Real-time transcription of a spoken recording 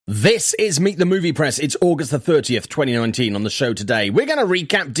This is Meet the Movie Press. It's August the 30th, 2019. On the show today, we're going to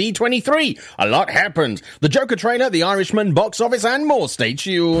recap D23. A lot happened. The Joker trailer, The Irishman, box office, and more. Stay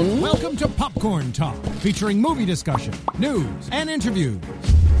tuned. Welcome to Popcorn Talk, featuring movie discussion, news, and interviews.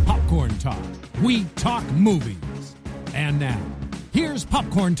 Popcorn Talk. We talk movies. And now, here's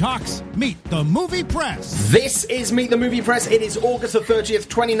Popcorn Talk's Meet the Movie Press. This is Meet the Movie Press. It is August the 30th,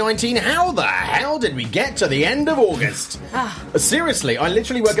 2019. How the hell did we get to the end of August? Seriously, I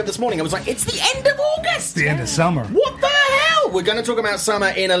literally woke up this morning. I was like, it's the end of August. The end of summer. What the hell? We're going to talk about summer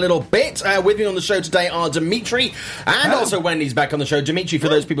in a little bit. With me on the show today are Dimitri and also Wendy's back on the show. Dimitri, for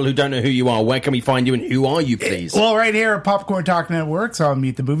those people who don't know who you are, where can we find you and who are you, please? Well, right here at Popcorn Talk Network, so I'll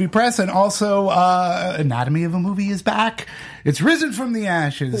Meet the Movie Press, and also Anatomy of a Movie is back. It's risen from the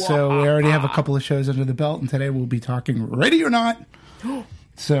ashes, so we already have a couple of shows under the belt, and today we'll be talking Ready or Not.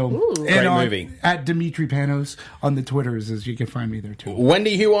 So, Great movie. At Dimitri Panos on the Twitters, as you can find me there too.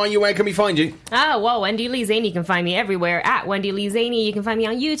 Wendy, who are you? Where can we find you? Wendy Lee Zaney. You can find me everywhere at Wendy Lee Zaney. You can find me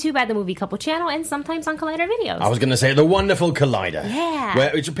on YouTube at the Movie Couple channel and sometimes on Collider Videos. I was going to say the wonderful Collider.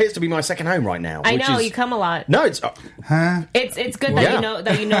 Yeah. Which appears to be my second home right now. I know, you come a lot. No, it's... It's good that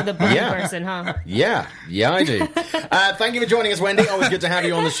you know the blue person, huh? Yeah, I do. Thank you for joining us, Wendy. Always good to have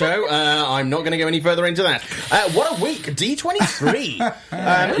you on the show. I'm not going to go any further into that. What a week. D23.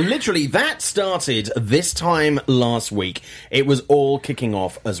 Literally, that started this time last week. It was all kicking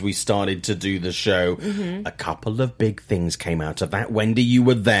off as we started to do the show. Mm-hmm. A couple of big things came out of that. Wendy, you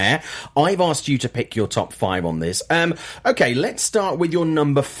were there. I've asked you to pick your top 5 on this. Okay, let's start with your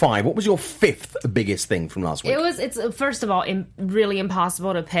number 5. What was your 5th biggest thing from last week? It's first of all really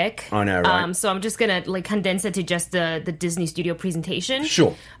impossible to pick. I know, right? So I'm just gonna condense it to just the Disney Studio presentation.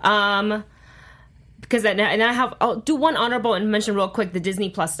 Sure. Because I'll do one honorable mention real quick, the Disney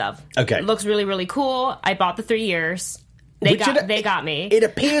Plus stuff. Okay. It looks really, really cool. I bought the 3 years. They got me. It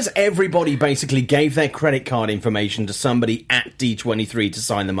appears everybody basically gave their credit card information to somebody at D23 to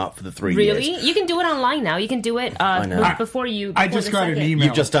sign them up for the 3 years. Really? You can do it online now. You can do it before you... I just got an email.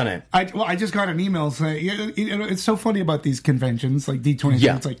 You've just done it. I just got an email saying... It's so funny about these conventions, like D23.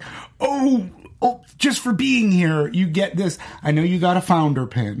 Yeah. It's like, oh, just for being here, you get this. I know you got a founder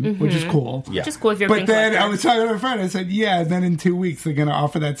pin, which is cool. Yeah. Which is cool if you're But then collector. I was talking to a friend. I said, yeah, and then in 2 weeks, they're going to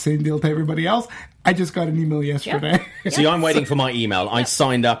offer that same deal to everybody else. I just got an email yesterday. Yep. See, I'm waiting for my email. I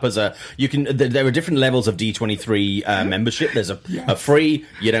signed up as a... There are different levels of D23 membership. There's a free,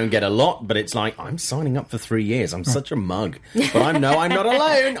 you don't get a lot, but it's like, I'm signing up for 3 years. I'm such a mug. But I know I'm not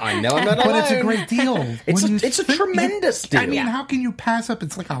alone. I know I'm not alone. But it's a great deal. It's a tremendous deal. I mean, how can you pass up?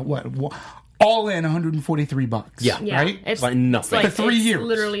 It's like, what? All in $143. Yeah. Right? It's like nothing. It's for 3 years.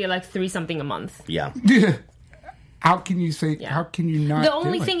 Literally like 3 something a month. Yeah. How can you say? Yeah. How can you not? The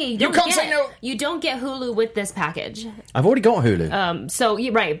only thing you don't can't get, say no. You don't get Hulu with this package. I've already got Hulu. So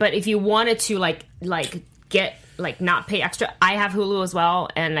you're right, but if you wanted to get not pay extra, I have Hulu as well,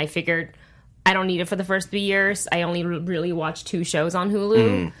 and I figured I don't need it for the first 3 years. I only really watch 2 shows on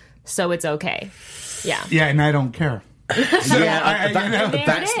Hulu, so it's okay. Yeah. Yeah, and I don't care.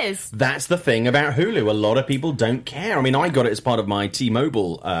 It is. That's the thing about Hulu. A lot of people don't care. I mean, I got it as part of my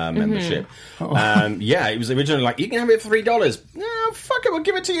T-Mobile membership. It was originally like, you can have it for $3. No, fuck it, we'll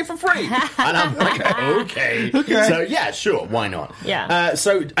give it to you for free. And I'm like, okay. So, yeah, sure, why not? Yeah.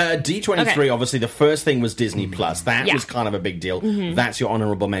 So, D23, obviously, the first thing was Disney Plus. That was kind of a big deal. That's your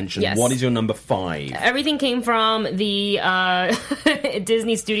honorable mention. Yes. What is your number 5? Everything came from the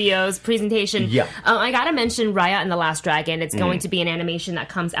Disney Studios presentation. Yeah. I gotta mention Raya and the Last Dragon. It's going to be an animation that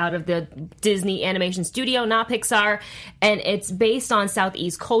comes out of the Disney Animation Studio, not Pixar, and it's based on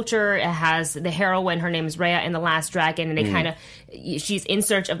Southeast culture. It has the heroine, her name is Raya, and the Last Dragon, and they she's in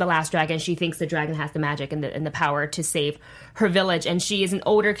search of the Last Dragon. She thinks the dragon has the magic and the power to save her village, and she is an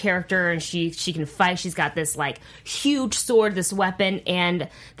older character, and she can fight. She's got this huge sword, this weapon, and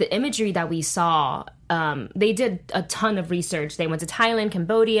the imagery that we saw. They did a ton of research. They went to Thailand,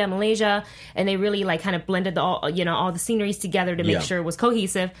 Cambodia, Malaysia, and they really kind of blended all the sceneries together to make sure it was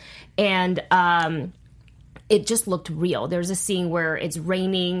cohesive. And it just looked real. There's a scene where it's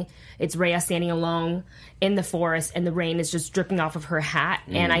raining. It's Raya standing alone in the forest, and the rain is just dripping off of her hat.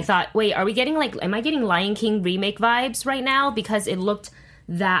 And I thought, wait, are we getting am I getting Lion King remake vibes right now? Because it looked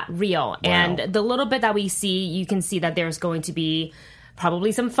that real. Wow. And the little bit that we see, you can see that there's going to be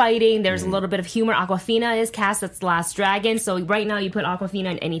probably some fighting. There's a little bit of humor. Awkwafina is cast as Last Dragon. So right now you put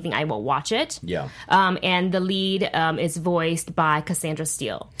Awkwafina in anything, I will watch it. Yeah. And the lead is voiced by Cassandra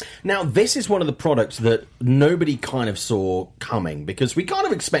Steele. Now, this is one of the products that nobody kind of saw coming, because we kind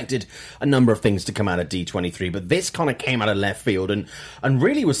of expected a number of things to come out of D23, but this kind of came out of left field and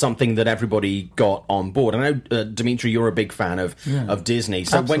really was something that everybody got on board. I know, Dimitri, you're a big fan of Disney.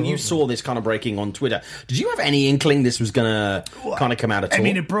 So when you saw this kind of breaking on Twitter, did you have any inkling this was going to kind of come out at all? I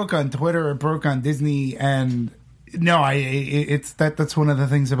mean, it broke on Twitter, it broke on Disney, and no, that's one of the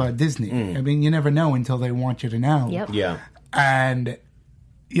things about Disney. I mean, you never know until they want you to know. Yep. Yeah. And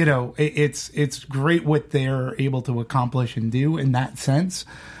you know, it's great what they're able to accomplish and do in that sense.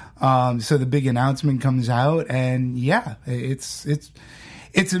 So the big announcement comes out, and yeah, it's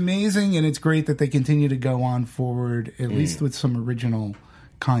amazing, and it's great that they continue to go on forward, at least with some original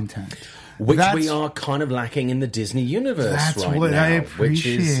content. Which we are kind of lacking in the Disney universe that's right what now. I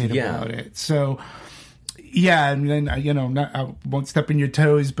appreciate about it. So, yeah, and then, you know, I won't step in your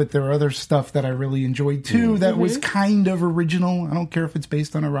toes, but there are other stuff that I really enjoyed too that was kind of original. I don't care if it's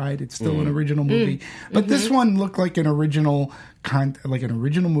based on a ride; it's still an original movie. But this one looked like an original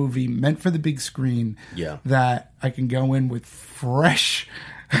movie meant for the big screen. Yeah. That I can go in with fresh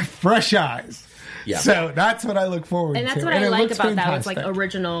eyes. Yeah. So that's what I look forward to. And that's what and I it like looks about that. It's fantastic. like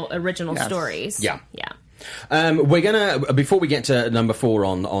original Yes. stories. Yeah. Yeah. We're gonna, before we get to number 4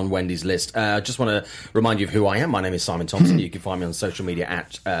 on Wendy's list, just want to remind you of who I am. My name is Simon Thompson. You can find me on social media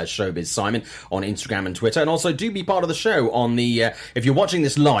at Showbiz Simon on Instagram and Twitter, and also do be part of the show on the. If you're watching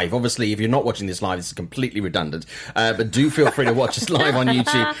this live, obviously, if you're not watching this live, this is completely redundant. But do feel free to watch us live on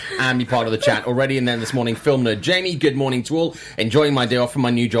YouTube and be part of the chat. Already in there this morning, film nerd Jamie. Good morning to all. Enjoying my day off from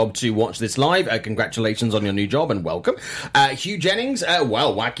my new job to watch this live. Congratulations on your new job and welcome. Hugh Jennings.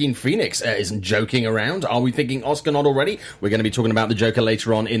 Well, Joaquin Phoenix isn't joking around. Are we thinking Oscar not already? We're going to be talking about the Joker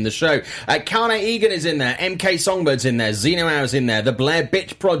later on in the show. Kane Egan is in there. MK Songbird's in there. Zeno Hour's in there. The Blair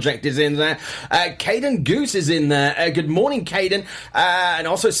Bitch Project is in there. Caden Goose is in there. Good morning, Caden. And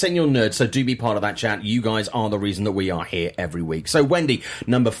also Senor Nerd. So do be part of that chat. You guys are the reason that we are here every week. So Wendy,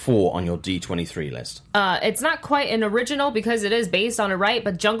 number 4 on your D23 list. It's not quite an original because it is based on a right,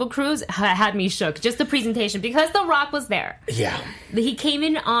 but Jungle Cruise had me shook. Just the presentation, because The Rock was there. Yeah. He came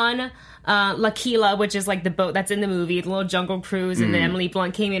in on L'Aquila, which is like the boat that's in the movie, the little Jungle Cruise, and then Emily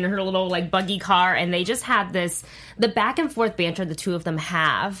Blunt came in her little like buggy car, and they just had the back and forth banter the two of them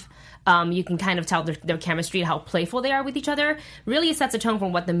have. You can kind of tell their chemistry, how playful they are with each other. Really sets a tone for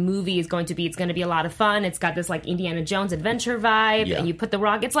what the movie is going to be. It's going to be a lot of fun. It's got this like Indiana Jones adventure vibe, and you put The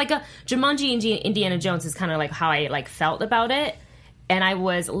Rock. It's like a Jumanji and Indiana Jones is kind of like how I like felt about it. And I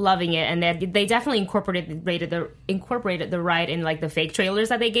was loving it, and they definitely incorporated the ride in like the fake trailers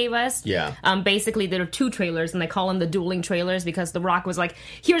that they gave us. Yeah. Basically, there are 2 trailers, and they call them the dueling trailers because The Rock was like,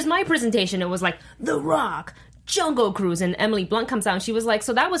 "Here's my presentation." It was like The Rock, Jungle Cruise, and Emily Blunt comes out, and she was like,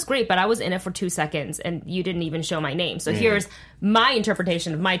 "So that was great, but I was in it for 2 seconds, and you didn't even show my name. So here's my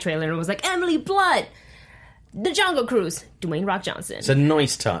interpretation of my trailer." And it was like, Emily Blunt, The Jungle Cruise, Dwayne Rock Johnson. It's a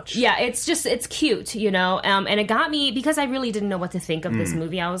nice touch. Yeah, it's cute, you know, and it got me because I really didn't know what to think of this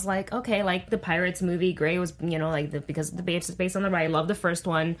movie. I was like, okay, like the Pirates movie, Grey was, you know, like because the base is based on the right. I love the first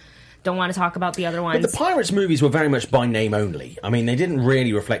one. Don't want to talk about the other ones. But the Pirates movies were very much by name only. I mean, they didn't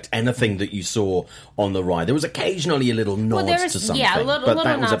really reflect anything that you saw on the ride. There was occasionally a little nod to something. Yeah, a little that was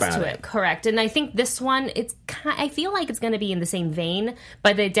nods about to it. Correct. And I think this one, I feel like it's going to be in the same vein,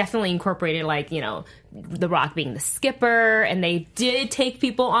 but they definitely incorporated, like, you know, The Rock being the skipper, and they did take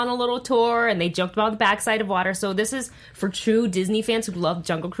people on a little tour, and they joked about the backside of water. So this is for true Disney fans who love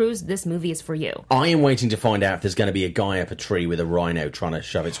Jungle Cruise. This movie is for you. I am waiting to find out if there's going to be a guy up a tree with a rhino trying to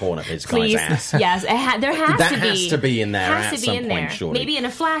shove its horn up his Please, guy's ass. yes, there has That to be. has to be in there Has at to be some in point, there. surely. Maybe in a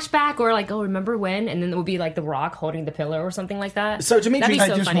flashback, or like, oh, remember when? And then it will be like The Rock holding the pillow or something like that. So, Dimitri, That'd be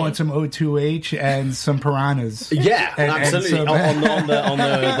so I just funny. want some O2H and some piranhas. Yeah, And absolutely. some- on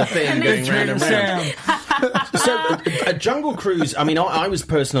the thing going round and round. Sam. So, a Jungle Cruise, I mean, I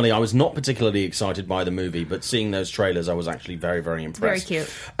was not particularly excited by the movie, but seeing those trailers, I was actually very, very impressed. Very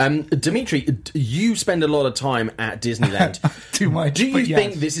cute. Dimitri, you spend a lot of time at Disneyland. Too much, Do you but yes.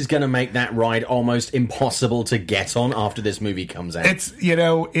 think this is going to make that ride almost impossible to get on after this movie comes out?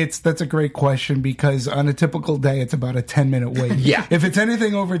 That's a great question, because on a typical day, it's about a 10-minute wait. Yeah. If it's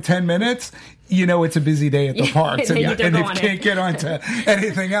anything over 10 minutes, you know it's a busy day at the parks, and You if don't you go on can't it. get onto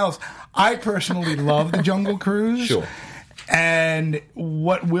anything else. I personally love the Jungle Cruise. Sure. And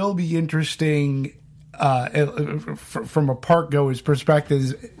what will be interesting from a park goer's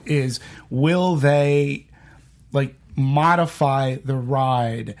perspective is will they like modify the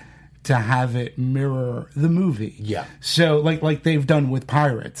ride to have it mirror the movie. Yeah. So like they've done with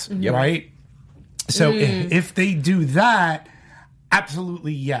Pirates, right? So if they do that,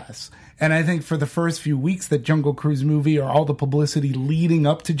 absolutely yes. And I think for the first few weeks that Jungle Cruise movie, or all the publicity leading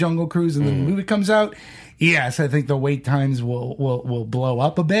up to Jungle Cruise and then the movie comes out, yes, I think the wait times will blow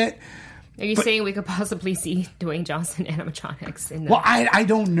up a bit. Are you saying we could possibly see Dwayne Johnson animatronics in the... Well, I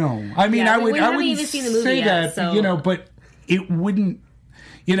don't know. I mean, Yeah, I we haven't wouldn't even seen the movie say yet, that, so- but it wouldn't.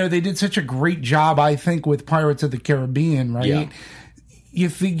 They did such a great job, I think, with Pirates of the Caribbean, right? Yeah. You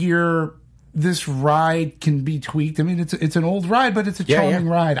figure this ride can be tweaked. I mean, it's an old ride, but it's a charming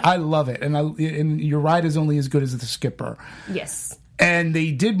ride. I love it, and your ride is only as good as the skipper. Yes. And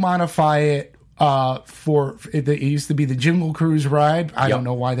they did modify it. It used to be the Jungle Cruise ride. I don't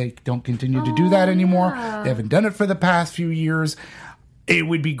know why they don't continue to do that anymore. They haven't done it for the past few years. It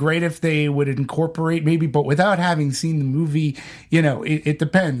would be great if they would incorporate maybe, but without having seen the movie, it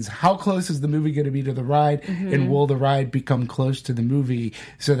depends. How close is the movie going to be to the ride? And will the ride become close to the movie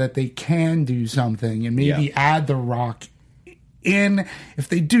so that they can do something and maybe add The Rock in? If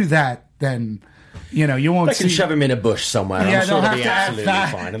they do that, then... you won't They can shove him in a bush somewhere. Yeah, I'm sure they'll it'll be have to add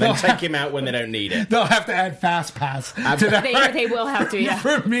absolutely fine. And then they'll take him out when they don't need it. They'll have to add Fast Pass to that They will have to, yeah.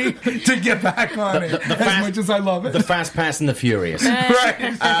 for me to get back on it as much as I love it. The Fast Pass and the Furious.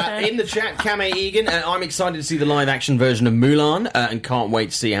 Right. In the chat, Kame Egan, I'm excited to see the live-action version of Mulan and can't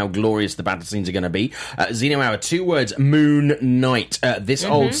wait to see how glorious the battle scenes are going to be. Xeno Hour, 2 words, Moon Knight. This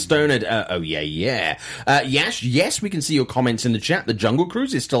old stonard, Yash, yes, we can see your comments in the chat. The Jungle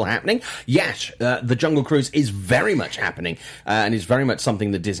Cruise is still happening. Yash, the Jungle Cruise is very much happening and is very much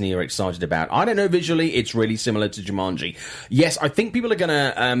something that Disney are excited about. I don't know, visually, it's really similar to Jumanji. Yes, I think people are going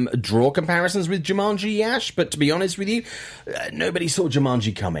to draw comparisons with Jumanji, Yash, but to be honest with you, nobody saw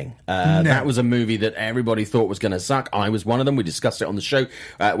Jumanji coming. No. That was a movie that everybody thought was going to suck. I was one of them. We discussed it on the show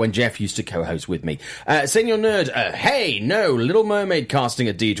when Jeff used to co-host with me. Senior Nerd, hey, no, Little Mermaid casting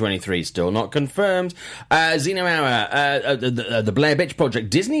at D23, still not confirmed. Xeno Hour, the Blair Bitch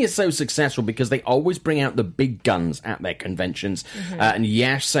Project. Disney is so successful because they always bring out the big guns at their conventions. And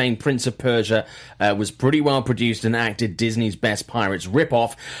Yash saying Prince of Persia was pretty well produced and acted Disney's best pirates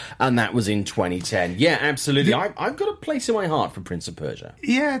ripoff, and that was in 2010. Yeah, absolutely. I've got a place in my heart for Prince of Persia.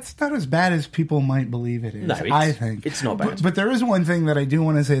 Yeah, it's not as bad as people might believe it is. No, I think it's not bad. But there is one thing that I do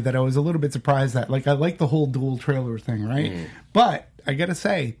want to say that I was a little bit surprised at. Like, I like the whole dual trailer thing, right? But I gotta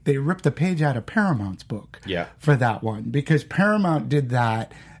say, they ripped a page out of Paramount's book for that one, because Paramount did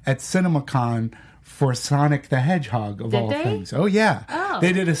that at CinemaCon for Sonic the Hedgehog, of all things. Oh, yeah. Oh.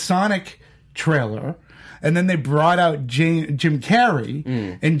 They did a Sonic trailer, and then they brought out Jim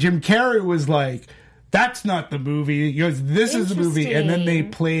Carrey, and Jim Carrey was like, that's not the movie. He goes, this is the movie. And then they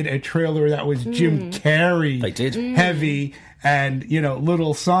played a trailer that was Jim Carrey They did. heavy, and,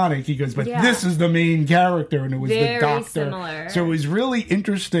 little Sonic. He goes, but this is the main character, and it was Very the doctor. similar. So it was really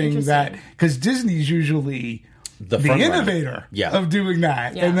interesting that, because Disney's usually the front innovator runner. of doing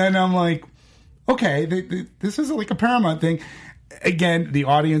that. Yeah. And then I'm like, okay, this is like a Paramount thing. Again, the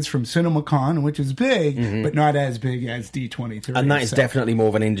audience from CinemaCon, which is big, but not as big as D23. And that is definitely more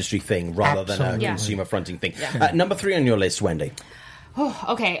of an industry thing rather than a Absolutely. consumer fronting thing. Number 3 on your list, Wendy.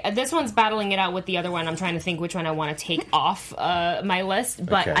 Okay, this one's battling it out with the other one. I'm trying to think which one I want to take off my list.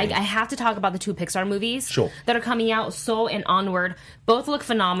 But Okay. I have to talk about the 2 Pixar movies Sure. that are coming out, Soul and Onward. Both look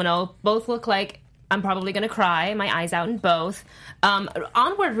phenomenal. Both look like I'm probably going to cry my eyes out in both.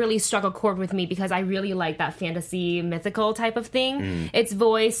 Onward really struck a chord with me because I really like that fantasy mythical type of thing. It's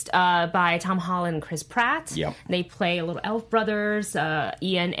voiced by Tom Holland and Chris Pratt. Yep. They play little elf brothers,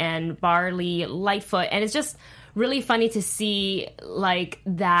 Ian and Barley Lightfoot, and it's just really funny to see like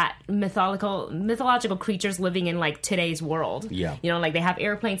that mythological creatures living in like today's world. Yeah. Like they have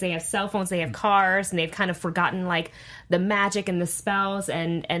airplanes, they have cell phones, they have cars, and they've kind of forgotten like the magic and the spells,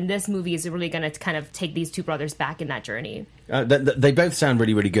 and this movie is really going to kind of take these 2 brothers back in that journey. They both sound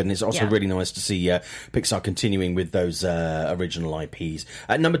really, really good, and it's also Yeah. really nice to see Pixar continuing with those original IPs.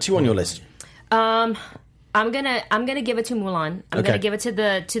 Number 2 on your list. I'm gonna give it to Mulan. I'm Okay. gonna give it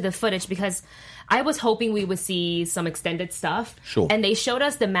to the footage because I was hoping we would see some extended stuff. Sure. And they showed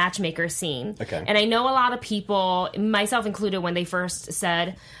us the matchmaker scene. Okay. And I know a lot of people, myself included, when they first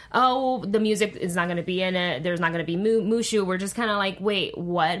said, "Oh, the music is not going to be in it. There's not going to be Mushu." We're just kind of like, "Wait,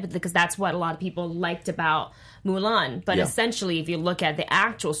 what?" Because that's what a lot of people liked about Mulan. But Yeah. essentially, if you look at the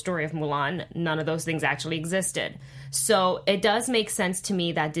actual story of Mulan, none of those things actually existed. So it does make sense to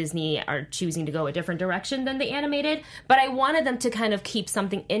me that Disney are choosing to go a different direction than the animated, but I wanted them to kind of keep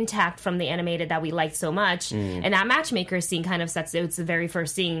something intact from the animated that that we liked so much. And that matchmaker scene kind of sets it's the very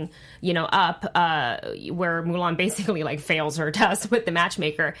first scene, up where Mulan basically like fails her test with the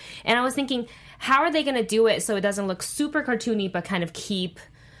matchmaker. And I was thinking, how are they going to do it so it doesn't look super cartoony, but kind of keep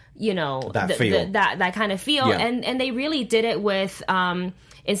that feel, that kind of feel? Yeah. And they really did it with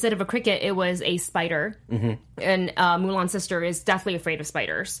instead of a cricket, it was a spider. And Mulan's sister is deathly afraid of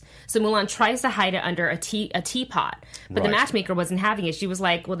spiders. So Mulan tries to hide it under a teapot. But the matchmaker wasn't having it. She was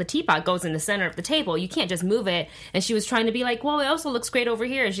like, well, the teapot goes in the center of the table. You can't just move it. And she was trying to be like, well, it also looks great over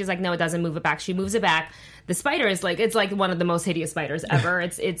here. And she's like, no, it doesn't move it back. She moves it back. The spider is like, it's like one of the most hideous spiders ever.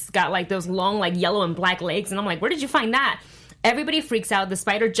 It's got like those long, like yellow and black legs. And I'm like, where did you find that? Everybody freaks out. The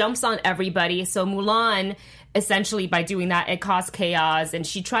spider jumps on everybody. So Mulan, essentially by doing that, it caused chaos. And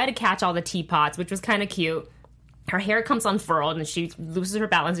she tried to catch all the teapots, which was kind of cute. Her hair comes unfurled and she loses her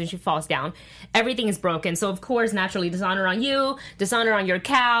balance and she falls down. Everything is broken. So, of course, naturally, dishonor on you, dishonor on your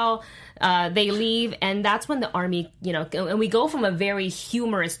cow. They leave. And that's when the army, and we go from a very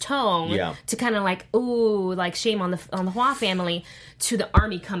humorous tone to kind of like, ooh, like shame on the Hua family, to the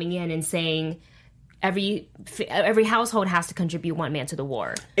army coming in and saying, every household has to contribute one man to the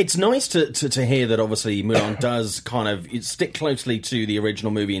war. It's nice to hear that obviously Mulan does kind of stick closely to the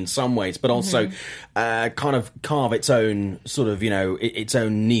original movie in some ways, but also kind of carve its own sort of, its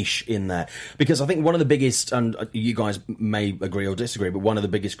own niche in there. Because I think one of the biggest, and you guys may agree or disagree, but one of the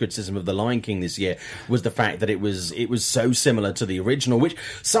biggest criticism of The Lion King this year was the fact that it was so similar to the original, which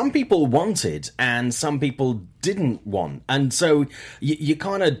some people wanted and some people didn't want. And so you're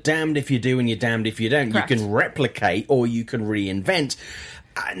kind of damned if you do and you're damned if you don't. Correct. You can replicate or you can reinvent.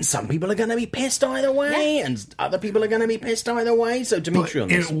 And some people are going to be pissed either way, and other people are going to be pissed either way. So, Dimitri, on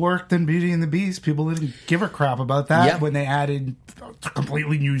this. It worked in Beauty and the Beast. People didn't give a crap about that when they added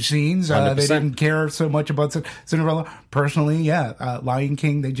completely new scenes. They didn't care so much about Cinderella. Personally, Lion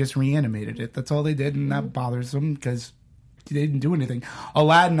King, they just reanimated it. That's all they did, and that bothers them because they didn't do anything.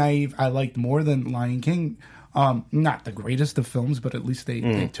 Aladdin, I liked more than Lion King. Not the greatest of films, but at least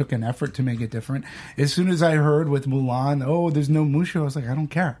they took an effort to make it different. As soon as I heard with Mulan, there's no Mushu, I was like, I don't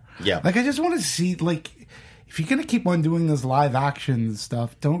care. Yeah. Like, I just want to see, like, if you're going to keep on doing this live action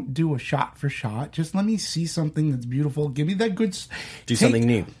stuff, don't do a shot for shot. Just let me see something that's beautiful. Give me that good... Something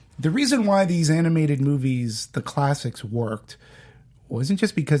new. The reason why these animated movies, the classics, worked wasn't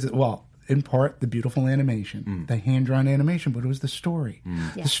just because, in part, the beautiful animation, the hand-drawn animation, but it was the story.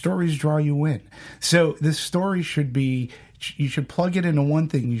 The stories draw you in. So the story should be, you should plug it into one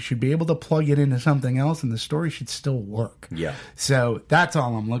thing. You should be able to plug it into something else, and the story should still work. Yeah. So that's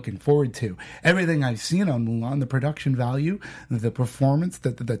all I'm looking forward to. Everything I've seen on Mulan, the production value, the performance,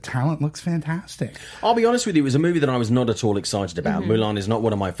 the talent looks fantastic. I'll be honest with you, it was a movie that I was not at all excited about. Mulan is not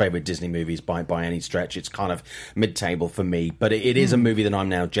one of my favourite Disney movies by any stretch. It's kind of mid-table for me, but it is a movie that I'm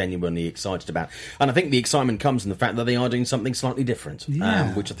now genuinely excited about. And I think the excitement comes in the fact that they are doing something slightly different,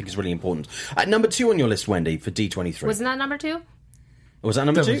 which I think is really important. Number 2 on your list, Wendy, for D23. Wasn't that number 2? Was that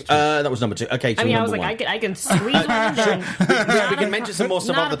number 2? That was number 2. Okay, so I was like, I can squeeze one in. We can mention some more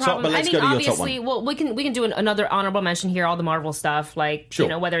stuff off the top, but let's go to your top one. Well, we can do another honorable mention here, all the Marvel stuff, like,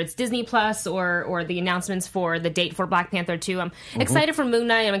 whether it's Disney Plus or the announcements for the date for Black Panther 2. I'm excited for Moon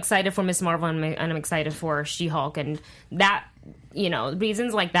Knight, I'm excited for Miss Marvel, and I'm excited for She-Hulk, and that,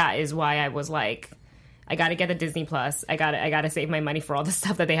 reasons like that is why I was like, I got to get the Disney Plus. I got to save my money for all the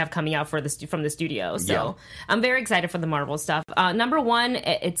stuff that they have coming out from the studio. So I'm very excited for the Marvel stuff. Number 1,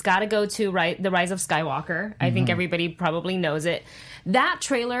 it's got to go to The Rise of Skywalker. I think everybody probably knows it. That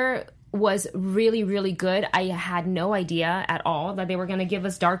trailer was really, really good. I had no idea at all that they were going to give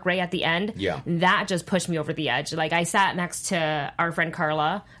us Dark Rey at the end. Yeah. That just pushed me over the edge. Like, I sat next to our friend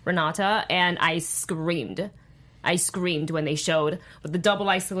Carla Renata, and I screamed when they showed with the double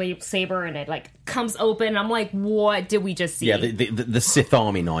lightsaber and it like comes open. I'm like, what did we just see? Yeah, the Sith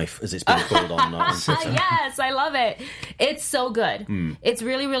Army knife, as it's been called on. Yes, I love it. It's so good. It's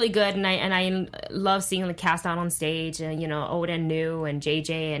really, really good, and I love seeing the cast out on stage. And Odin New and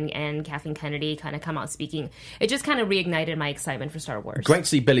JJ and Kathleen Kennedy kind of come out speaking. It just kind of reignited my excitement for Star Wars. Great to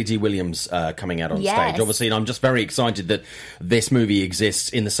see Billy D. Williams coming out on stage. Obviously, and I'm just very excited that this movie exists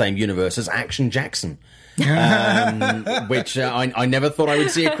in the same universe as Action Jackson. Which I never thought I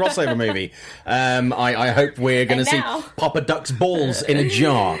would see a crossover movie. I hope we're going to see Papa Duck's balls in a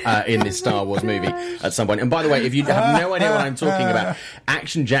jar in this Star Wars movie at some point. And by the way, if you have no idea what I'm talking about,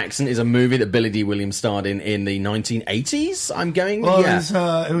 Action Jackson is a movie that Billy D. Williams starred in the 1980s. I'm going. Well,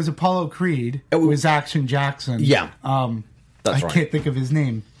 it was Apollo Creed. It was Action Jackson. Yeah, that's right. I can't think of his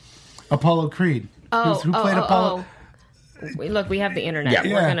name. Apollo Creed. Who played Apollo? Look, we have the internet.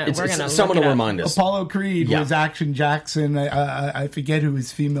 Yeah. We're gonna. Someone look will it up. remind us. Apollo Creed Yeah. was Action Jackson. I forget who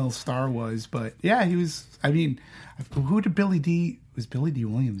his female star was, but yeah, he was. I mean, who did Billy D? Was Billy D.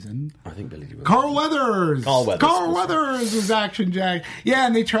 Williams in? I think Billy D. Williams. Carl Weathers. Carl Weathers was Action Jack. Yeah,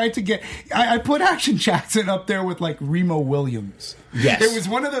 and they tried to get. I put Action Jackson up there with like Remo Williams. Yes. It was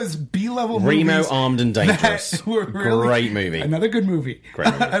one of those B-level Remo, movies. Armed and Dangerous. That were really, Great movie. Another good movie.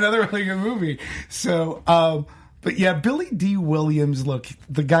 Great movie. Another really good movie. So, but yeah, Billy D. Williams, look,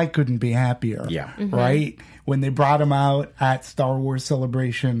 the guy couldn't be happier. Yeah. Mm-hmm. Right? When they brought him out at Star Wars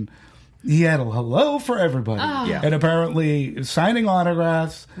Celebration, he had a hello for everybody. Yeah. And apparently signing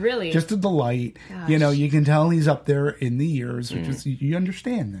autographs. Really? Just a delight. Gosh. You know, you can tell he's up there in the years, which is, you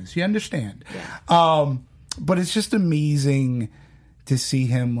understand this. You understand. But it's just amazing to see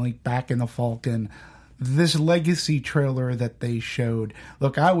him like back in the Falcon. This legacy trailer that they showed.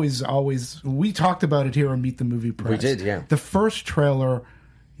 Look, we talked about it here on Meet the Movie Press. We did, yeah. The first trailer,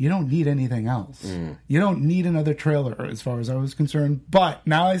 you don't need anything else. You don't need another trailer as far as I was concerned. But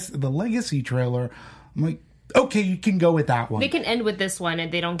now the legacy trailer, I'm like, okay, you can go with that one. They can end with this one,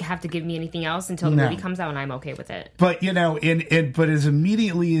 and they don't have to give me anything else until the No. movie comes out, and I'm okay with it. But, you know, but as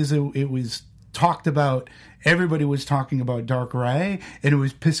immediately as it was talked about, everybody was talking about Dark Ray, and it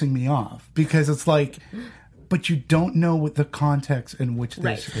was pissing me off because it's like, but you don't know what the context in which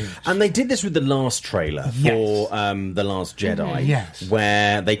they're Right. staged. And they did this with the last trailer for Yes. The Last Jedi. Yes.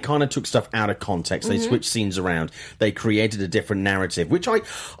 Where they kind of took stuff out of context. They switched scenes around. They created a different narrative, which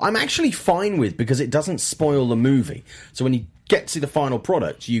I'm actually fine with because it doesn't spoil the movie. So when you get to the final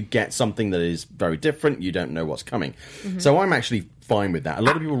product, you get something that is very different. You don't know what's coming. So I'm actually fine with that. A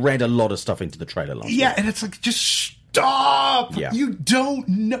lot of people read a lot of stuff into the trailer last Yeah, week. and it's like, just stop. Yeah. You don't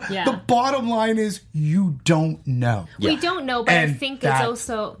know. Yeah. The bottom line is you don't know. We don't know, but I And think it's that's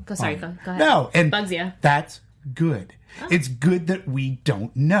also. Go ahead. No, and Bugsy. that's good. It's good that we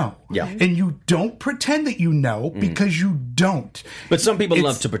don't know. Yeah. And you don't pretend that you know because you don't. But some people It's-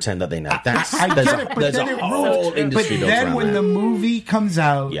 love to pretend that they know. That's I there's get a, it, but there's then a it whole ruins- industry But built then around when that. the movie comes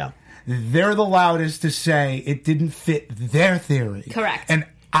out, Yeah. they're the loudest to say it didn't fit their theory. Correct. And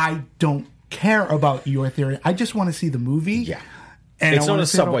I don't care about your theory. I just want to see the movie. Yeah. And It's I not wanna a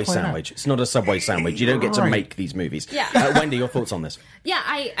see it all Subway play out. sandwich. It's not a Subway sandwich. You don't get to Right. make these movies. Yeah. Wendy, your thoughts on this? Yeah,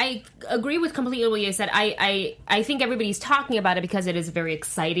 I agree with completely what you said. I think everybody's talking about it because it is a very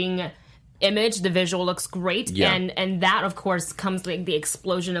exciting image. The visual looks great. Yeah. And that, of course, comes like the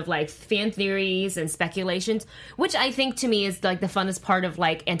explosion of like fan theories and speculations, which I think to me is like the funnest part of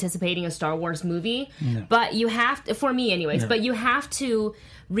like anticipating a Star Wars movie. But you have to, for me anyways, but you have to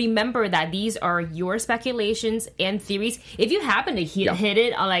remember that these are your speculations and theories. If you happen to hit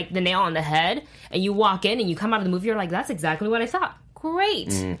it on like the nail on the head and you walk in and you come out of the movie, you're like, that's exactly what I thought.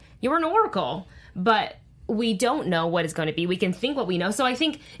 Great. You're an oracle. But we don't know what it's going to be. We can think what we know. So I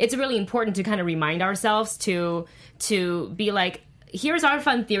think it's really important to kind of remind ourselves to be like, here's our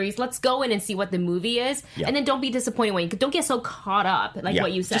fun theories. Let's go in and see what the movie is. Yeah. And then don't be disappointed when you don't get so caught up, like Yeah.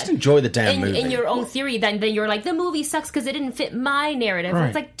 what you said. Just enjoy the damn movie. In your own theory, then you're like, the movie sucks because it didn't fit my narrative. Right.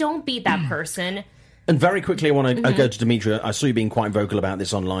 It's like, don't be that person. And very quickly, I want to go to Demetria. I saw you being quite vocal about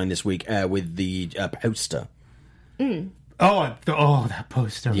this online this week with the poster. Oh, that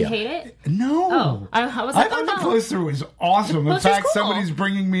poster. You hate it? No. Oh, I was like, thought oh, the no. poster was awesome. In poster's fact, cool. somebody's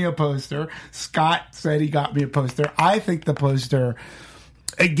bringing me a poster. Scott said he got me a poster. I think the poster,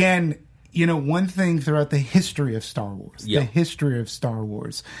 again, you know, one thing throughout the history of Star Wars, Yeah. the history of Star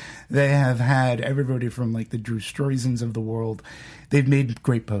Wars, they have had everybody from like the Drew Streisand's of the world. They've made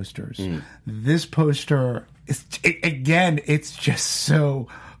great posters. This poster, it's just so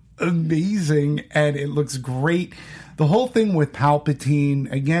amazing and it looks great. The whole thing with Palpatine,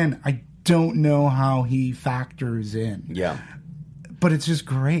 again, I don't know how he factors in. Yeah. But it's just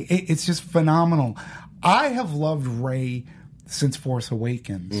great. It's just phenomenal. I have loved Rey since Force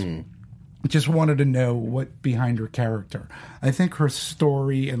Awakens. Just wanted to know what behind her character. I think her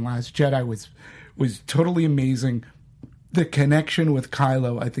story in Last Jedi was totally amazing. The connection with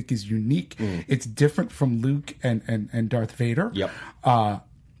Kylo, I think, is unique. It's different from Luke and Darth Vader. Yep.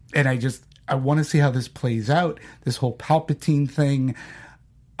 And I want to see how this plays out. This whole Palpatine thing.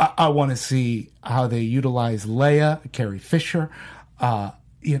 I want to see how they utilize Leia, Carrie Fisher. I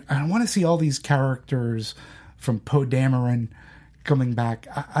want to see all these characters from Poe Dameron coming back.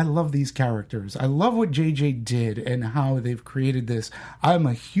 I love these characters. I love what JJ did and how they've created this. I'm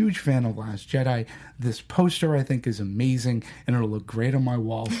a huge fan of Last Jedi. This poster, I think, is amazing, and it'll look great on my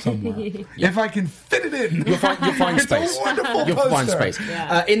wall somewhere. If I can fit it in. You'll find It's space. a wonderful You'll find poster. space.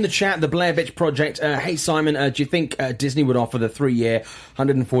 Yeah. In the chat, the Blair Bitch Project. Hey, Simon, do you think Disney would offer the 3-year,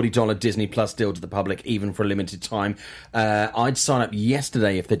 $140 Disney Plus deal to the public, even for a limited time? I'd sign up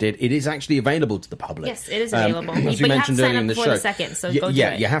yesterday if they did. It is actually available to the public. Yes, it is available. As But we you have mentioned to sign earlier up in the before show. the second, so go do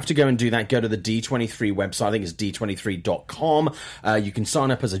yeah, it. you have to go and do that. Go to the D23 website. I think it's d23.com. You can sign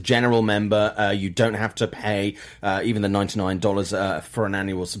up as a general member. You don't have to pay even the $99 for an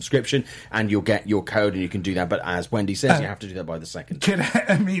annual subscription, and you'll get your code, and you can do that. But as Wendy says, you have to do that by the second.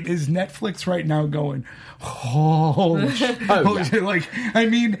 I mean, is Netflix right now going, holy shit. Like, I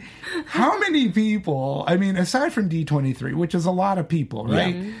mean, how many people, I mean, aside from D23, which is a lot of people,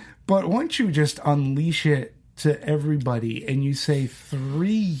 right? Mm-hmm. But once you just unleash it to everybody and you say 3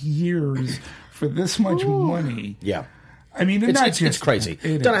 years for this much money. Yeah. I mean, It's crazy.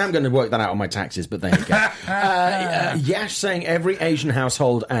 Don't know how I'm going to work that out on my taxes, but there you go. Yash saying every Asian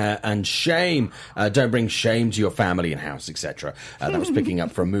household and shame. Don't bring shame to your family and house, etc. That was picking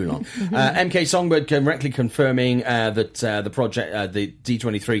up from Mulan. MK Songbird correctly confirming that the project, the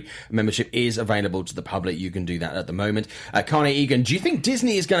D23 membership is available to the public. You can do that at the moment. Carney Egan, do you think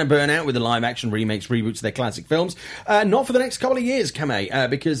Disney is going to burn out with the live action remakes, reboots of their classic films? Not for the next couple of years, Kamei,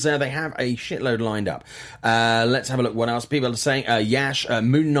 because they have a shitload lined up. Let's have a look what else people are saying. Yash,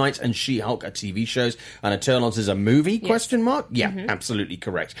 Moon Knight and She-Hulk are TV shows, and Eternals is a movie, question mark? Yeah, absolutely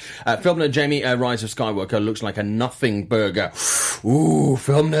correct. Film nerd Jamie, Rise of Skywalker looks like a nothing burger. Ooh,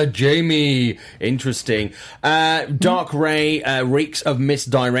 film nerd Jamie. Interesting. Dark Ray reeks of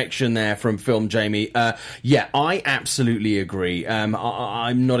misdirection there from film Jamie. Yeah, I absolutely agree.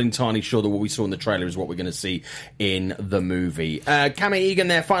 I'm not entirely sure that what we saw in the trailer is what we're going to see in the movie. Kamei Egan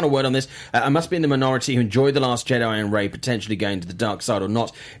there, final word on this. I must be in the minority who enjoyed The Last Jedi and Rey potentially going to the dark side or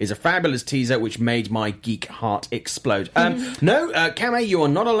not is a fabulous teaser which made my geek heart explode. No, Kamei, you are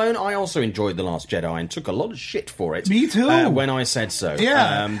not alone. I also enjoyed The Last Jedi and took a lot of shit for it. Me too. When I said so.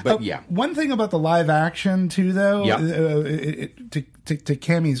 Yeah. But yeah. One thing about the live action, too, though, to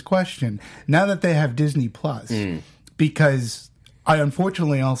Cammy's question, now that they have Disney Plus, because I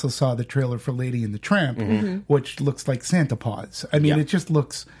unfortunately also saw the trailer for Lady and the Tramp, which looks like Santa Paws. I mean, it just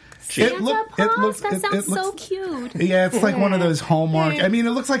looks... That sounds so cute. Yeah, it's like one of those Hallmark. I mean, it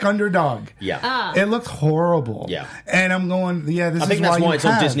looks like Underdog. Yeah. It looks horrible. Yeah. And I'm going, this I think is that's why why it's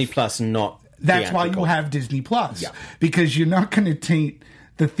on Disney Plus and not That's why theatrical. you have Disney Plus. Yeah. Because you're not going to taint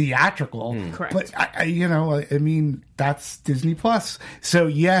the theatrical. Correct. But, I mean, that's Disney Plus. So,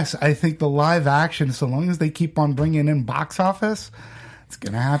 yes, I think the live action, so long as they keep on bringing in box office, it's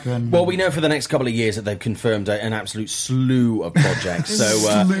going to happen. Well, we know for the next couple of years that they've confirmed an absolute slew of projects. So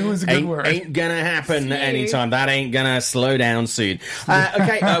Slew is a good word. Ain't gonna happen anytime. That ain't gonna slow down soon.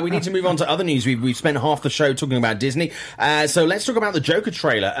 Okay, we need to move on to other news. We've spent half the show talking about Disney. So let's talk about the Joker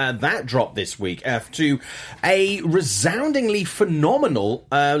trailer. That dropped this week to a resoundingly phenomenal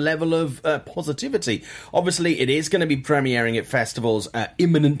level of positivity. Obviously, it is going to be premiering at festivals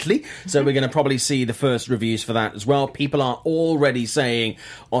imminently. So we're going to probably see the first reviews for that as well. People are already saying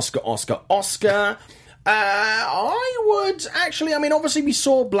Oscar, Oscar, Oscar. I would actually, obviously we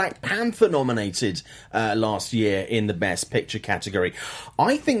saw Black Panther nominated last year in the Best Picture category.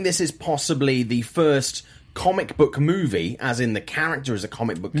 I think this is possibly the first comic book movie, as in the character is a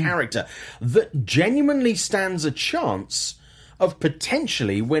comic book character, that genuinely stands a chance of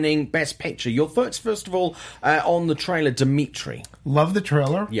potentially winning Best Picture. Your thoughts, first of all, on the trailer, Dimitri. Love the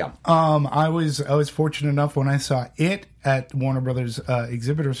trailer. Yeah. I was fortunate enough when I saw it at Warner Brothers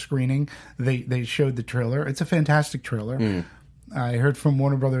exhibitor screening. They showed the trailer. It's a fantastic trailer. I heard from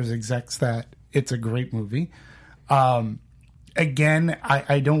Warner Brothers execs that it's a great movie. Again,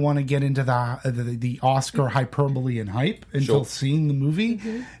 I don't want to get into the Oscar hyperbole and hype until seeing the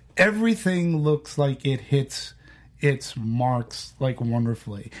movie. Everything looks like it hits its marks like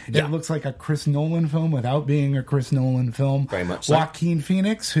wonderfully. Yeah. It looks like a Chris Nolan film without being a Chris Nolan film. Very much so. Joaquin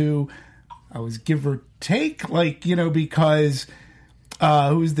Phoenix, who I was give or take, because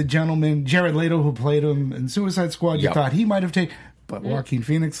who's the gentleman, Jared Leto, who played him in Suicide Squad, you thought he might have taken, but Joaquin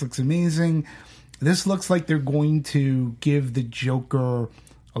Phoenix looks amazing. This looks like they're going to give the Joker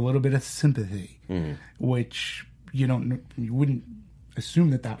a little bit of sympathy, which you wouldn't assume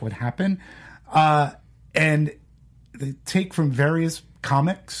that would happen. And they take from various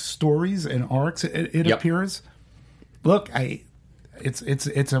comics, stories, and arcs. It appears. Look,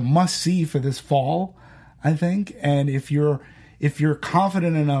 it's a must see for this fall, I think. And if you're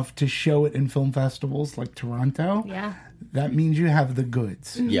confident enough to show it in film festivals like Toronto, that means you have the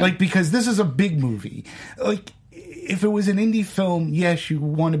goods. Yeah. Like, because this is a big movie. Like, if it was an indie film, yes, you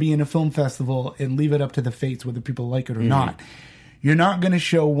want to be in a film festival and leave it up to the fates whether people like it or not. You're not going to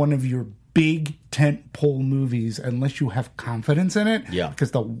show one of your big tentpole movies unless you have confidence in it. Yeah.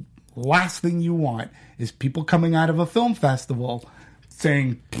 Because the last thing you want is people coming out of a film festival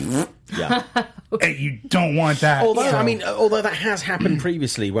saying, Yeah. hey, you don't want that. Although, So- I mean, although that has happened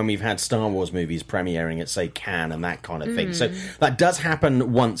previously when we've had Star Wars movies premiering at, say, Cannes and that kind of thing. So that does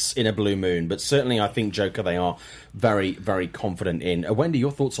happen once in a blue moon, but certainly I think Joker they are very, very confident in. Wendy,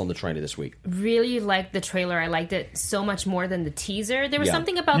 your thoughts on the trailer this week? Really liked the trailer. I liked it so much more than the teaser. There was Yeah.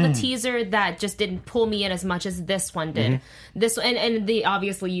 something about the teaser that just didn't pull me in as much as this one did. This and they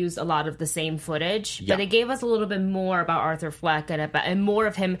obviously used a lot of the same footage, Yeah. but it gave us a little bit more about Arthur Fleck and more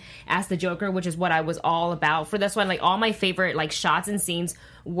of him as the Joker, which is what I was all about for this one. Like all my favorite like shots and scenes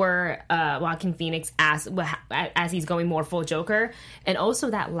were Joaquin Phoenix as he's going more full Joker, and also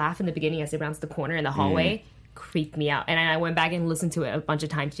that laugh in the beginning as he rounds the corner in the hallway. Creeped me out, and I went back and listened to it a bunch of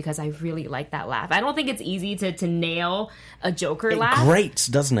times because I really like that laugh. I don't think it's easy to nail a Joker laugh. It grates,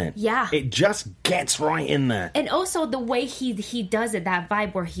 doesn't it? Yeah. It just gets right in there. And also the way he does it, that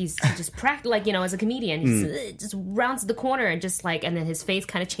vibe where he just like, you know, as a comedian, he just rounds the corner and just like, and then his face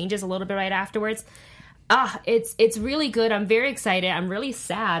kind of changes a little bit right afterwards. It's really good. I'm very excited. I'm really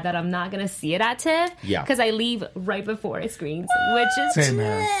sad that I'm not going to see it at TIFF. Yeah. Because I leave right before it screens, which is... Same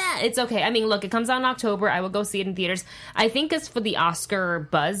here. It's okay. I mean, look, it comes out in October. I will go see it in theaters. I think it's for the Oscar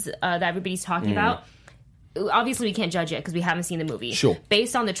buzz that everybody's talking about. Obviously, we can't judge it because we haven't seen the movie. Sure.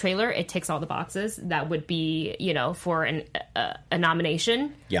 Based on the trailer, it ticks all the boxes. That would be, you know, for a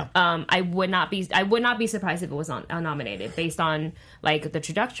nomination. Yeah. I would not be surprised if it was nominated based on like the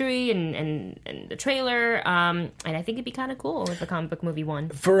trajectory and the trailer. And I think it'd be kind of cool if a comic book movie won.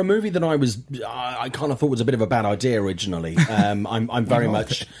 For a movie that I kind of thought was a bit of a bad idea originally, I'm very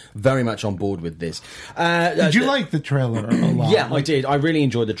much on board with this. Did you like the trailer a lot? Yeah, I did. I really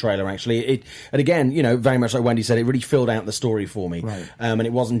enjoyed the trailer, actually. And again, you know, very much like Wendy said, it really filled out the story for me. Right. And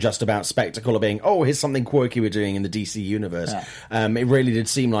it wasn't just about spectacle of being, oh, here's something quirky we're doing in the DC universe. Yeah. It really did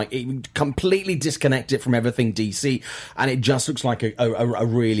seem like it completely disconnected from everything DC, and it just looks like a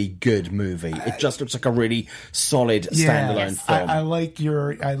really good movie. It just looks like a really solid standalone film.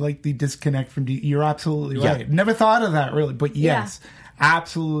 I like the disconnect from you're absolutely Yeah. right. Never thought of that really, but yes.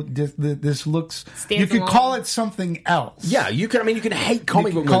 Absolute. This looks. Stands you could alone. call it something else. Yeah, you can hate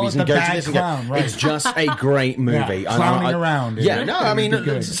comic book could call movies it and The go to Bad this Clown, and go, right. it's just a great movie. Yeah, clowning around. Yeah, no, I mean, It'd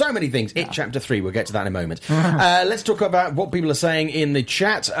be good. so many things. It Chapter 3, we'll get to that in a moment. Let's talk about what people are saying in the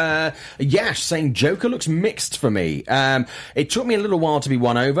chat. Yash saying Joker looks mixed for me. It took me a little while to be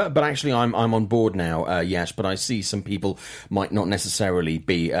won over, but actually I'm on board now, Yash, but I see some people might not necessarily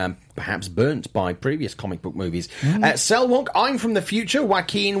be perhaps burnt by previous comic book movies. Selwonk, I'm from the future.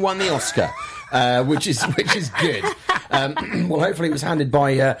 Joaquin won the Oscar, which is good. Well, hopefully it was handed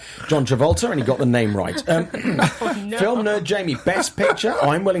by John Travolta and he got the name right. Film Nerd Jamie, Best Picture.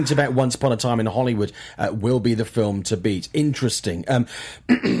 I'm willing to bet Once Upon a Time in Hollywood will be the film to beat. Interesting.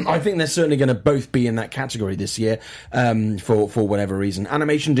 I think they're certainly going to both be in that category this year for whatever reason.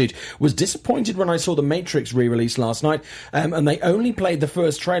 Animation Dude was disappointed when I saw The Matrix re-release last night, and they only played the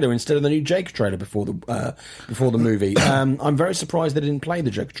first trailer instead of the new Jake trailer before the movie. I'm very surprised they didn't play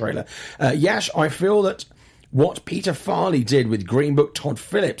the Joker trailer. Yash, I feel that what Peter Farley did with Green Book, Todd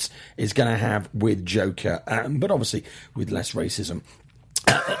Phillips is going to have with Joker, but obviously with less racism.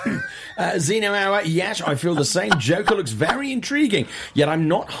 Zeno Hour, yes, I feel the same. Joker looks very intriguing, yet I'm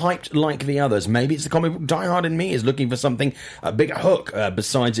not hyped like the others. Maybe it's the comic book diehard in me is looking for something, a bigger hook,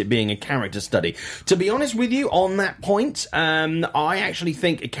 besides it being a character study. To be honest with you, on that point, I actually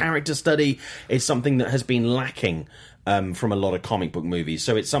think a character study is something that has been lacking from a lot of comic book movies.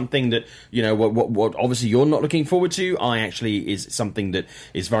 So it's something that, you know, what obviously you're not looking forward to, I actually is something that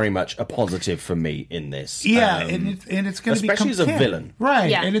is very much a positive for me in this. Yeah, and it's going to become especially as a canon. villain. Right,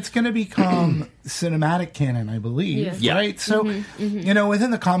 Yeah. and it's going to become cinematic canon, I believe, Yeah. right? So, you know,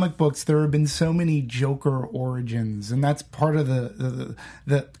 within the comic books, there have been so many Joker origins, and that's part of the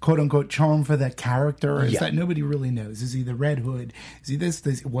quote-unquote charm for that character, is Yeah. that nobody really knows. Is he the Red Hood? Is he this?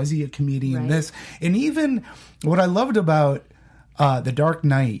 Was he a comedian? Right. This? And even what I loved about The Dark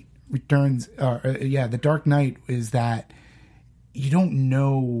Knight Returns, The Dark Knight, is that you don't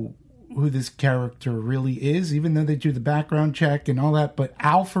know who this character really is, even though they do the background check and all that. But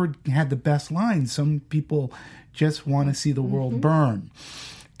Alfred had the best lines. Some people just want to see the world burn.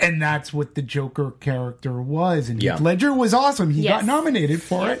 And that's what the Joker character was. And Yeah. Heath Ledger was awesome. He Yes. got nominated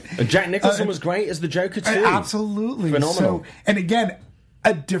for it. And Jack Nicholson was great as the Joker too. Absolutely. Phenomenal. So, and again,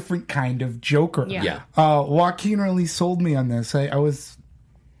 a different kind of Joker. Yeah. Joaquin really sold me on this. I was.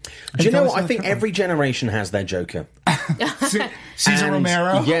 Do you know what? I think every generation has their Joker. Cesar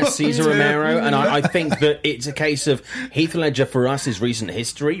Romero. Yes, Cesar Romero. And I think that it's a case of Heath Ledger for us is recent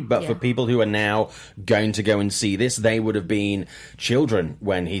history, but for people who are now going to go and see this, they would have been children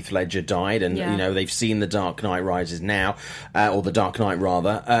when Heath Ledger died, and you know, they've seen The Dark Knight Rises now, or The Dark Knight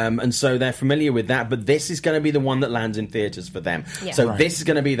rather, and so they're familiar with that, but this is going to be the one that lands in theatres for them. So this is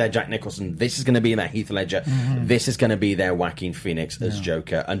going to be their Jack Nicholson, this is going to be their Heath Ledger, this is going to be their Joaquin Phoenix as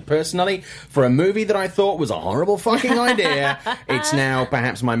Joker. And personally, for a movie that I thought was a horrible fucking idea, it's now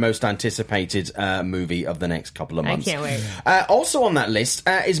perhaps my most anticipated movie of the next couple of months. I can't wait. Also on that list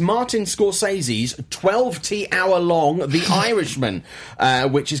is Martin Scorsese's 12-hour-long The Irishman,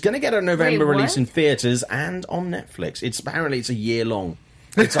 which is going to get a November release in theatres and on Netflix. Apparently it's a year long.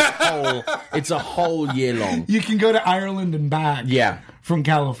 It's a whole year long. You can go to Ireland and back. Yeah. From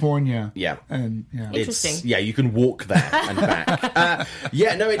California. Yeah. And Interesting. You can walk there and back.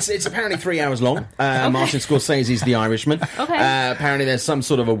 It's apparently 3 hours long. Martin Scorsese's The Irishman. Okay. Apparently there's some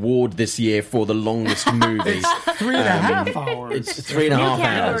sort of award this year for the longest movie. 3.5 hours. It's 3.5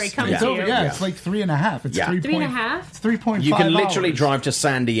 category hours. comes It's over, it's like 3.5. It's 3.5? It's 3.5 You can literally hours. drive to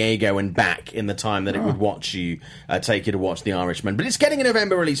San Diego and back in the time that it would take you to watch The Irishman. But it's getting a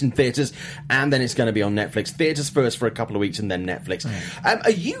November release in theatres, and then it's going to be on Netflix. Theatres first for a couple of weeks, and then Netflix.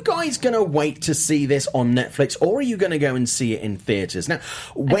 Are you guys going to wait to see this on Netflix, or are you going to go and see it in theatres? Now,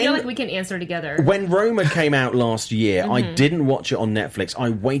 I feel like we can answer together. When Roma came out last year, I didn't watch it on Netflix. I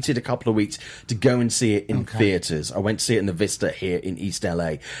waited a couple of weeks to go and see it in theatres. I went to see it in the Vista here in East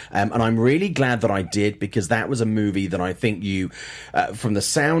LA. And I'm really glad that I did, because that was a movie that I think you, from the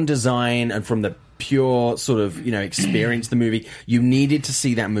sound design and from the pure sort of, experience the movie, you needed to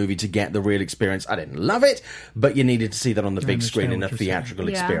see that movie to get the real experience. I didn't love it, but you needed to see that on the big screen in a theatrical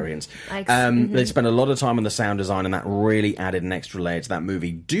experience. They spent a lot of time on the sound design, and that really added an extra layer to that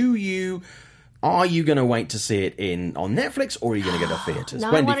movie. Are you going to wait to see it on Netflix, or are you going to go to theatres?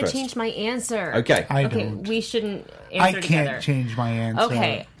 Now Wendy I want to first. change my answer. Okay. I don't. We shouldn't answer I together. can't change my answer.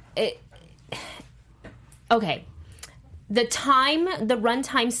 Okay. Okay. The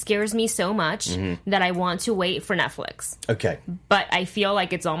runtime scares me so much that I want to wait for Netflix. Okay. But I feel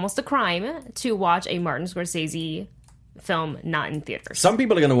like it's almost a crime to watch a Martin Scorsese film not in theaters. Some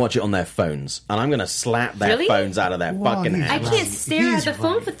people are going to watch it on their phones, and I'm going to slap their phones out of their fucking he's I hands. can't stare at the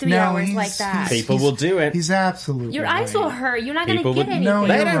phone for 3 hours like that. People will do it. He's absolutely Your right. eyes will hurt. You're not going to People get would- anything. No,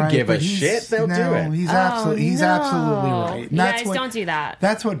 They you're don't right, give a but he's- shit. They'll do no, it. He's absolutely right. And You that's guys what, don't do that.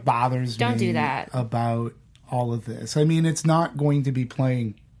 That's what bothers Don't me do that. about all of this. I mean, it's not going to be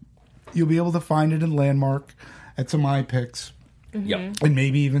playing. You'll be able to find it in Landmark at some iPicks. Yep. And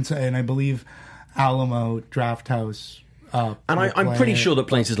maybe even, and I believe Alamo, Draft House. And I'm pretty sure that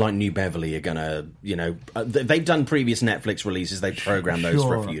places like New Beverly are going to, they've done previous Netflix releases. They've programmed those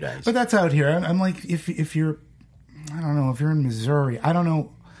for a few days. But that's out here. I'm like, if you're, I don't know, if you're in Missouri, I don't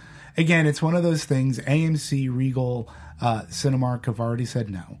know. Again, it's one of those things. AMC, Regal, Cinemark have already said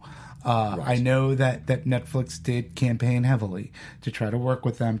no. I know that Netflix did campaign heavily to try to work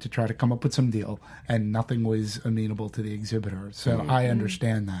with them to try to come up with some deal, and nothing was amenable to the exhibitor. So I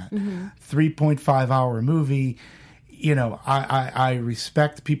understand that. 3.5 hour movie. I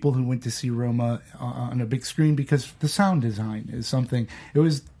respect people who went to see Roma on a big screen because the sound design is something. It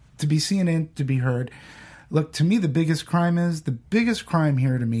was to be seen and to be heard. Look, to me, the biggest crime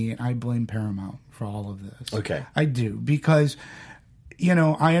here to me, and I blame Paramount for all of this. Okay. I do, because,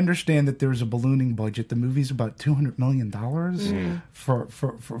 I understand that there's a ballooning budget. The movie's about $200 million for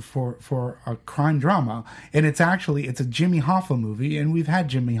a crime drama. And it's a Jimmy Hoffa movie, and we've had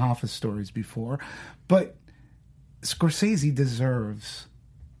Jimmy Hoffa stories before. But Scorsese deserves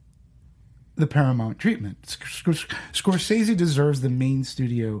the Paramount treatment. Scorsese deserves the main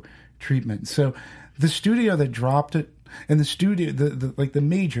studio treatment. So the studio that dropped it, and the studio, the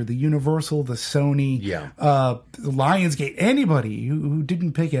major, the Universal, the Sony, Lionsgate, anybody who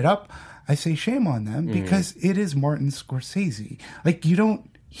didn't pick it up, I say shame on them, because it is Martin Scorsese.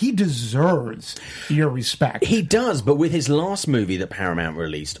 He deserves your respect. He does, but with his last movie that Paramount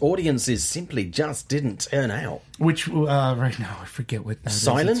released, audiences simply just didn't turn out. Which, right now, I forget what that is.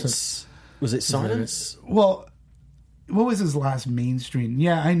 Silence? Was it Silence? Well, what was his last mainstream?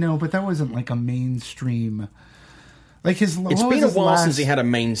 Yeah, I know, but that wasn't like a mainstream. Like his. It's been a while since he had a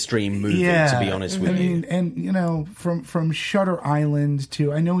mainstream movie, to be honest with you. And from Shutter Island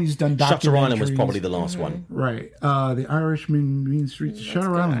to, I know he's done documentaries. Shutter Island was probably the last one. Right. The Irishman, Mean Streets,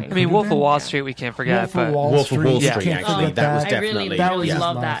 Shutter Island. I mean, Wolf of Wall Street we can't forget. Wolf of Wall Wolf of Wall Street, Street, you can't actually, forget that was I definitely... really, that really was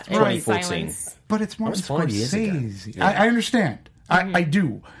love his that. last one. 2014. Silence. But it's Martin That was 5 years ago. Scorsese. Yeah. I understand. I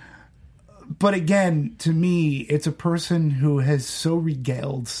do. But again, to me, it's a person who has so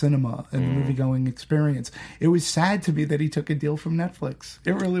regaled cinema and the movie-going experience. It was sad to me that he took a deal from Netflix.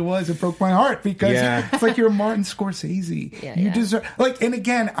 It really was. It broke my heart because it's like you're Martin Scorsese. You deserve... Like, and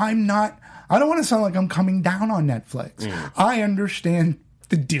again, I don't want to sound like I'm coming down on Netflix. I understand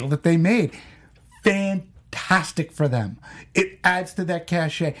the deal that they made. Fantastic for them. It adds to that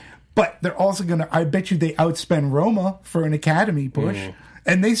cachet. But they're also going to... I bet you they outspend Roma for an Academy push.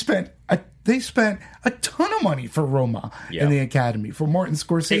 And they spent a ton of money for Roma in the Academy, for Martin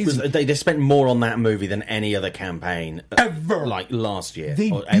Scorsese. They spent more on that movie than any other campaign ever. Like last year. They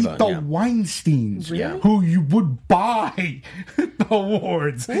beat the Weinsteins, who you would buy the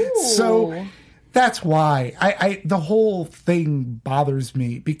awards. Ooh. So that's why I the whole thing bothers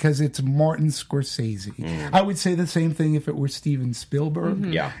me, because it's Martin Scorsese. I would say the same thing if it were Steven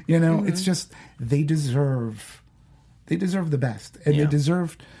Spielberg. Yeah, it's just they deserve the best, and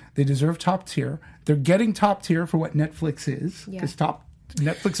they deserve top tier. They're getting top tier for what Netflix is, because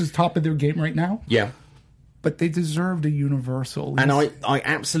Netflix is top of their game right now. Yeah. But they deserved a Universal. And I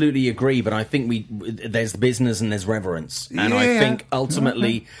absolutely agree, but I think there's business and there's reverence. And I think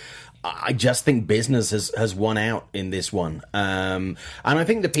ultimately... I just think business has won out in this one. And I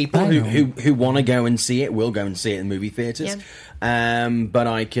think the people who want to go and see it will go and see it in movie theatres. Yeah. But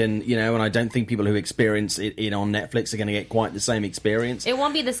I can, and I don't think people who experience it on Netflix are going to get quite the same experience. It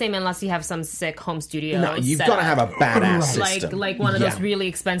won't be the same unless you have some sick home studio. No, you've got to have a badass system. Like one of those really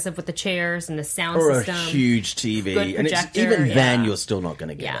expensive with the chairs and the sound system. Or a huge TV. Good projector, and even then, you're still not going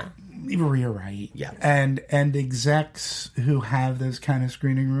to get it. You're right. Yeah. And execs who have those kind of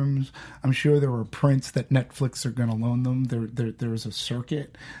screening rooms, I'm sure there were prints that Netflix are going to loan them. There's a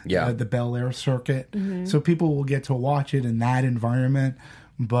circuit, the Bel Air circuit. So people will get to watch it in that environment.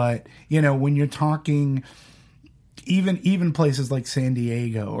 But, when you're talking... Even places like San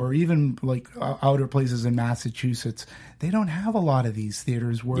Diego, or even like outer places in Massachusetts, they don't have a lot of these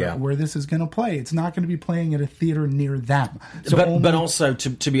theaters where this is going to play. It's not going to be playing at a theater near them. So but also,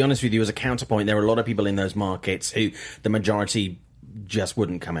 to be honest with you, as a counterpoint, there are a lot of people in those markets who the majority just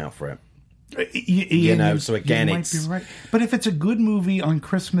wouldn't come out for it. So again, might be right. But if it's a good movie on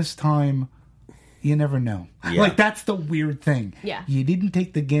Christmas time, you never know. Yeah. Like, that's the weird thing. Yeah. You didn't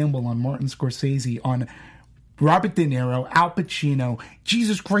take the gamble on Martin Scorsese, on Robert De Niro, Al Pacino.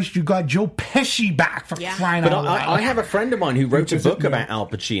 Jesus Christ, you got Joe Pesci back, for crying out loud. I have a friend of mine who wrote a book about Al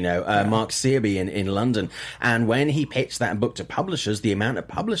Pacino, Mark Searby in London, and when he pitched that book to publishers, the amount of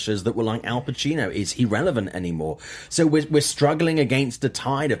publishers that were like, Al Pacino is irrelevant anymore. So we're struggling against a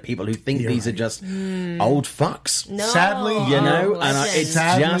tide of people who think these are just old fucks. No. Sadly,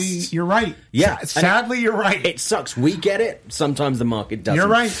 you're right. Yeah, sadly, you're right. It sucks. We get it. Sometimes the market doesn't. You're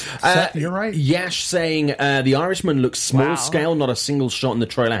right. You're right. Yash saying The Irishman looks small scale. Not a single shot in the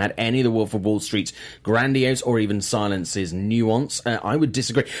trailer had any of the Wolf of Wall Street's grandiose or even Silence's nuance. I would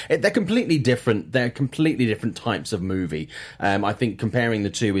disagree. They're completely different. They're completely different types of movie. I think comparing the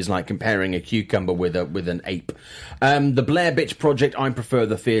two is like comparing a cucumber with an ape. The Blair Bitch Project, I prefer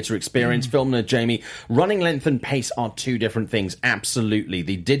the theatre experience. Film nerd Jamie, running length and pace are two different things. Absolutely.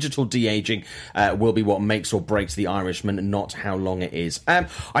 The digital de-aging will be what makes or breaks The Irishman, not how long it is.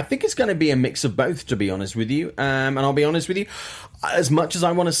 I think it's going to be a mix of both, to be honest with you. And I'll be honest with you, as much as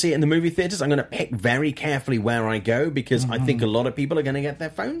I want to see it in the movie theatres, I'm going to pick very carefully where I go, because I think a lot of people are going to get their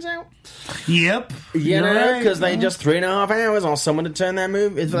phones out. Yep. Because they just 3.5 hours, or someone to turn their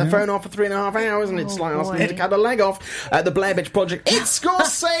phone off for 3.5 hours, and it's like asking them to cut a leg off. The Blair Bitch Project, it's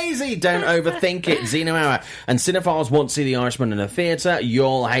Scorsese! Don't overthink it. Xeno Hour. And cinephiles want to see The Irishman in a theatre.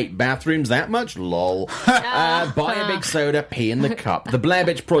 You'll hate bathrooms that much? Lol. Buy a big soda, pee in the cup. The Blair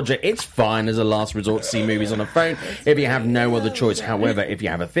Bitch Project, it's fine as a last resort to see movies on a phone if you have no other choice. However, if you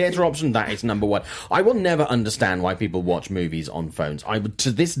have a theatre option, that is number one. I will never understand why people watch movies on phones.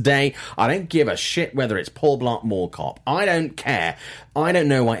 To this day, I don't give a shit whether it's Paul Blart Mall Cop. I don't care. I don't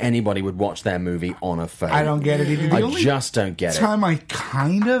know why anybody would watch their movie on a phone. I don't get it either. I just don't get it. The time I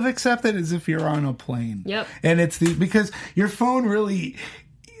kind of accept it is if you're on a plane. Yep. And it's because your phone really...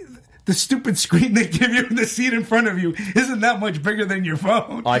 The stupid screen they give you in the seat in front of you isn't that much bigger than your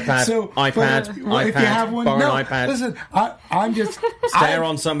phone. iPad. If you have one, borrow an iPad. Listen, I'm just stare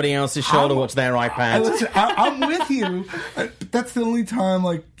on somebody else's shoulder, watch their iPad. Listen, I'm with you. That's the only time,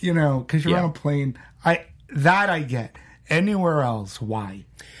 because you're on a plane. I get. Anywhere else, why?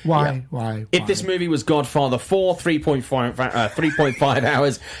 Why? If this movie was Godfather 4, 3.5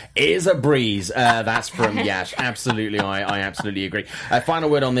 hours is a breeze. That's from Yash. Absolutely, I absolutely agree. Final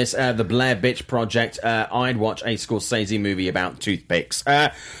word on this, the Blair Bitch Project. I'd watch a Scorsese movie about toothpicks.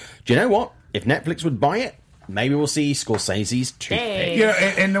 Do you know what? If Netflix would buy it, maybe we'll see Scorsese's toothpick. Hey. Yeah,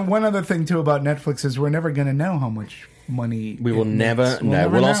 and the one other thing too about Netflix is we're never going to know how much money We will never know.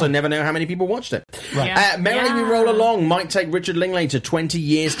 We'll also never know how many people watched it. Right. Yeah. Merrily We Roll Along might take Richard Linklater 20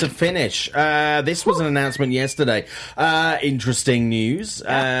 years to finish. This was an announcement yesterday. Interesting news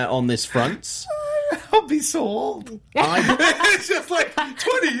on this front. I'll be so old. It's just like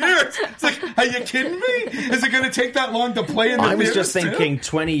 20 years. It's like, are you kidding me? Is it going to take that long to play in the I was just theaters, too? thinking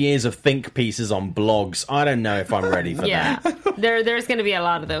 20 years of think pieces on blogs. I don't know if I'm ready for Yeah, that. there's going to be a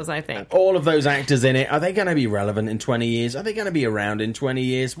lot of those, I think. All of those actors in it, are they going to be relevant in 20 years? Are they going to be around in 20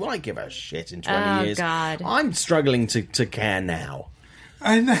 years? Will I give a shit in 20 Oh, years? God. I'm struggling to care now.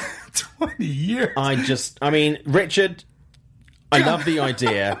 I know, 20 years. Richard, I love the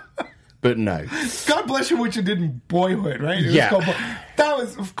idea, but no. God bless you what you did in Boyhood, right? It was Yeah. called that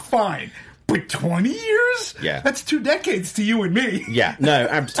was fine. But 20 years? Yeah. That's 2 decades to you and me. Yeah,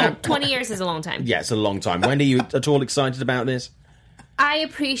 no. 20 years is a long time. Yeah, it's a long time. Wendy, you at all excited about this? I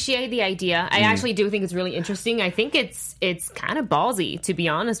appreciate the idea. I actually do think it's really interesting. I think it's kind of ballsy, to be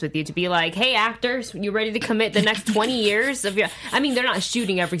honest with you, to be like, hey, actors, you ready to commit the next 20 years of your... I mean, they're not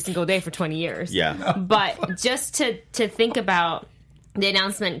shooting every single day for 20 years. Yeah. But just to think about, the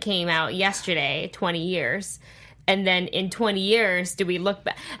announcement came out yesterday, 20 years. And then in 20 years, do we look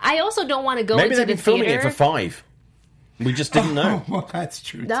back? I also don't want to go Maybe into they've the been filming theater. it for 5. We just didn't know. Well, that's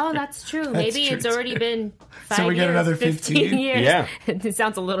true. No, that's true. Maybe true, it's already been 5 So we years, get another 15 years. Yeah. It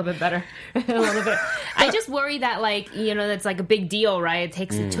sounds a little bit better. A little bit. I just worry that, that's like a big deal, right?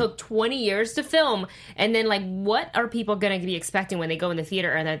 It took 20 years to film. And then, what are people going to be expecting when they go in the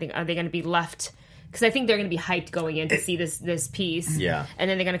theater? And are they going to be left... Because I think they're going to be hyped going in to see this piece. Yeah. And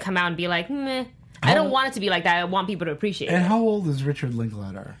then they're going to come out and be like, meh. I don't want it to be like that. I want people to appreciate And it. how old is Richard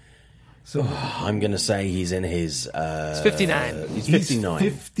Linklater? So I'm going to say he's in his... It's 59. He's 59.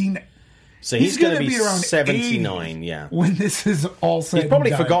 59. So he's going to gonna be around 79, 80 yeah. when this is all said He's probably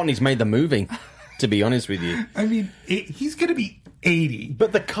and done. forgotten he's made the movie, to be honest with you. I mean, he's going to be 80.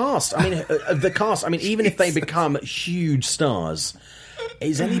 But the cast, even if they become huge stars,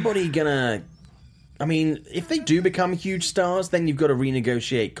 is anybody going to... I mean, if they do become huge stars, then you've got to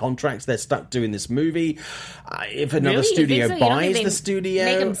renegotiate contracts. They're stuck doing this movie. If another Really? You studio think so? You don't buys think the they studio...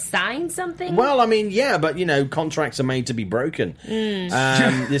 Make them sign something? Well, I mean, yeah, but, contracts are made to be broken.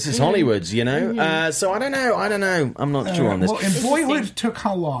 This is Hollywood, So I don't know. I'm not sure on this. Well, and Boyhood took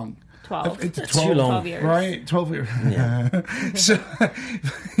how long? 12. It's Too long. 12 years. Right? 12 years. Yeah. So,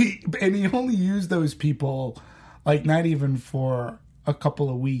 and he only used those people, not even for a couple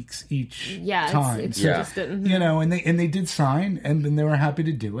of weeks each time. It's So, just... and they did sign, and then they were happy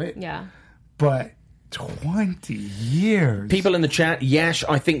to do it. Yeah. But 20 years. People in the chat, Yash,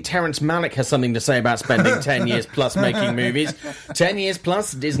 I think Terrence Malick has something to say about spending 10 years plus making movies. 10 years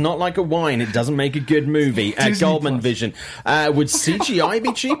plus is not like a wine. It doesn't make a good movie. Goldman Plus. Vision. Would CGI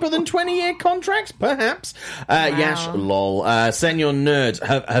be cheaper than 20-year contracts? Perhaps. Yash, lol. Senor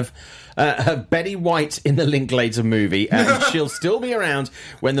Nerd have Betty White in the Linklater movie, and she'll still be around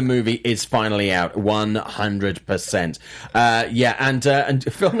when the movie is finally out. 100%. And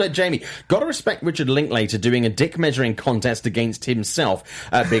Film Nerd Jamie, gotta respect Richard Linklater doing a dick measuring contest against himself.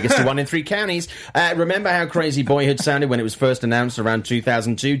 Biggest one in 3 counties. Remember how crazy Boyhood sounded when it was first announced around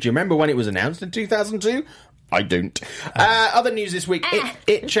 2002? Do you remember when it was announced in 2002? I don't. Other news this week,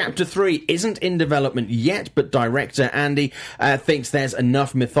 It Chapter 3 isn't in development yet, but director Andy thinks there's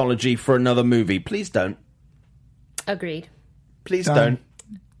enough mythology for another movie. Please don't. Agreed. Please Done. don't.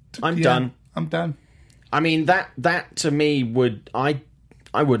 I'm Yeah, done. I'm done. I mean, that to me would... I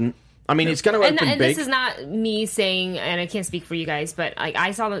wouldn't. I mean, it's going to open And big. this is not me saying, and I can't speak for you guys, but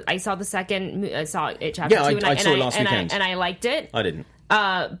I saw the second, saw it chapter 2, I saw it last weekend. and I liked it. I didn't.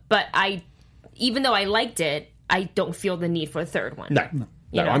 But even though I liked it, I don't feel the need for a third one. No,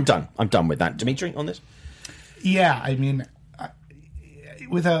 You know? I'm done. I'm done with that. Dimitri, on this? Yeah, I mean, I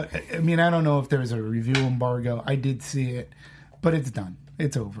don't know if there's a review embargo. I did see it, but it's done.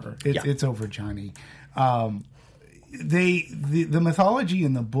 It's over. It's over, Johnny. The mythology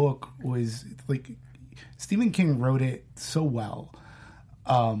in the book was Stephen King wrote it so well,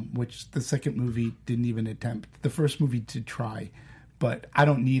 which the second movie didn't even attempt. The first movie did try, but I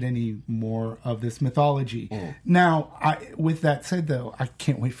don't need any more of this mythology. Now, with that said, though, I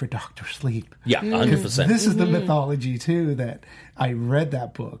can't wait for Dr. Sleep. Yeah, 100%. This is the mythology, too, that I read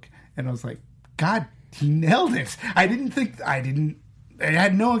that book, and I was like, God, he nailed it. I didn't I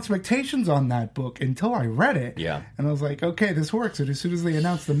had no expectations on that book until I read it. Yeah. And I was like, okay, this works. And as soon as they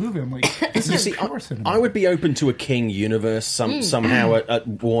announced the movie, I'm like, this is pure cinema. I would be open to a King universe somehow at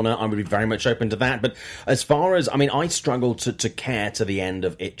Warner. I would be very much open to that. But as far as, I struggle to care to the end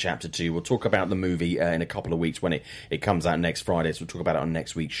of It Chapter 2. We'll talk about the movie in a couple of weeks when it comes out next Friday. So we'll talk about it on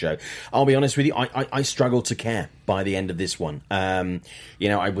next week's show. I'll be honest with you, I struggle to care by the end of this one. I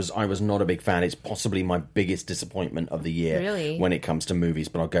was not a big fan. It's possibly my biggest disappointment of the year when it comes to movies,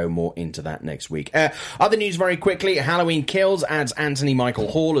 but I'll go more into that next week. Other news very quickly. Halloween Kills adds Anthony Michael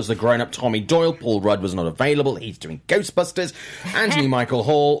Hall as the grown-up Tommy Doyle. Paul Rudd was not available. He's doing Ghostbusters. Anthony Michael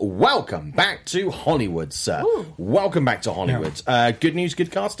Hall, welcome back to Hollywood, sir. Ooh. Welcome back to Hollywood. Good news,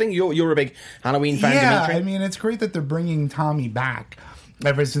 good casting. You're a big Halloween fan, Dimitri? It's great that they're bringing Tommy back.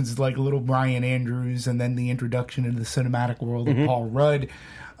 Ever since little Brian Andrews and then the introduction into the cinematic world of Paul Rudd.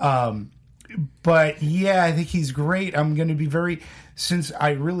 But yeah, I think he's great. I'm going to be since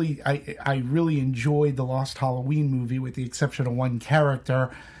I really enjoyed the Lost Halloween movie with the exception of one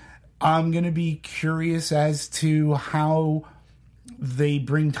character, I'm going to be curious as to how they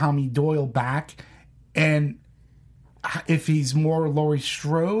bring Tommy Doyle back and if he's more Laurie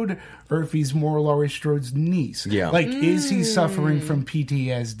Strode or if he's more Laurie Strode's niece. Yeah. Is he suffering from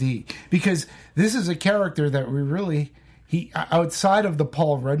PTSD? Because this is a character that we really... outside of the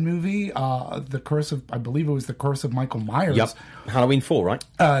Paul Rudd movie, I believe it was The Curse of Michael Myers. Yep. Halloween 4, right?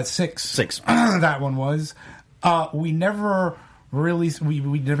 6. That one was. We never really...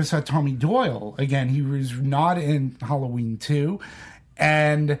 We never saw Tommy Doyle. Again, he was not in Halloween 2.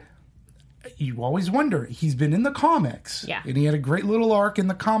 And... you always wonder. He's been in the comics. Yeah. And he had a great little arc in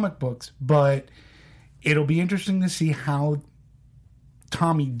the comic books. But it'll be interesting to see how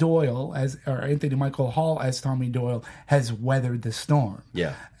Tommy Doyle, or Anthony Michael Hall as Tommy Doyle, has weathered the storm.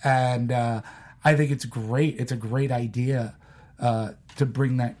 Yeah. And I think it's great. It's a great idea to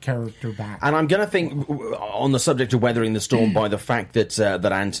bring that character back. And I'm going to think, on the subject of weathering the storm, by the fact that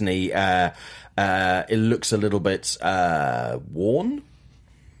Anthony it looks a little bit worn.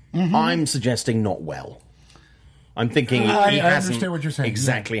 Mm-hmm. I'm suggesting not well. I'm thinking he hasn't understand what you're saying.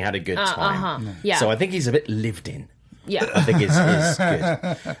 exactly had a good time. Yeah. So I think he's a bit lived in. Yeah. I think is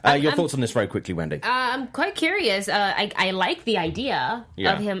good. Your thoughts on this very quickly, Wendy? I'm quite curious. I like the idea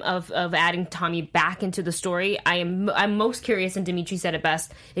of him of adding Tommy back into the story. I'm most curious, and Dimitri said it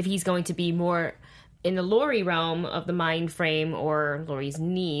best, if he's going to be more in the Laurie realm of the mind frame or Laurie's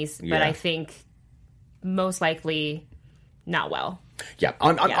niece. But I think most likely not well. Yeah,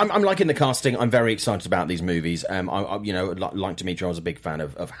 I'm liking the casting. I'm very excited about these movies. Like Dimitri, I was a big fan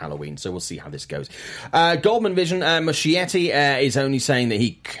of Halloween, so we'll see how this goes. Goldman Vision, Muschietti is only saying that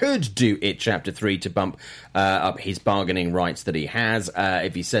he could do It Chapter 3 to bump up his bargaining rights that he has.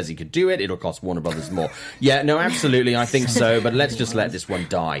 If he says he could do it, it'll cost Warner Brothers more. Yeah, no, absolutely, I think so, but let's just let this one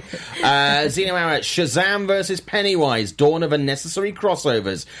die. Zeno Hour, Shazam versus Pennywise, dawn of unnecessary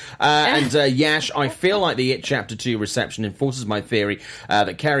crossovers. And Yash, I feel like the It Chapter 2 reception enforces my theory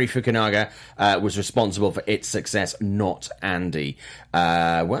that Cary Fukunaga was responsible for its success, not Andy.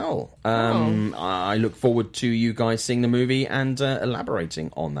 I look forward to you guys seeing the movie and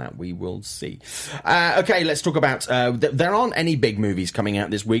elaborating on that. We will see. Okay, let's talk about... there aren't any big movies coming out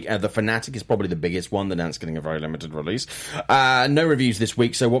this week. The Fanatic is probably the biggest one. That's getting a very limited release. No reviews this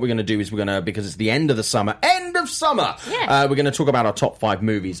week, so what we're going to do is because it's the end of the summer, we're going to talk about our top 5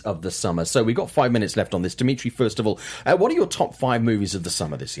 movies of the summer. So we've got 5 minutes left on this. Dimitri, first of all, what are your top 5 movies of the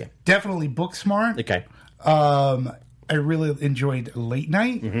summer this year? Definitely Booksmart. Okay. I really enjoyed Late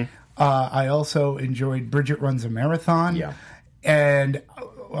Night. Mm-hmm. I also enjoyed Bridget Runs a Marathon. Yeah. And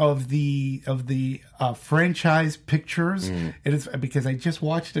of the franchise pictures, it is because I just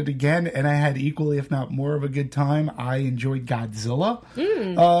watched it again and I had equally, if not more, of a good time. I enjoyed Godzilla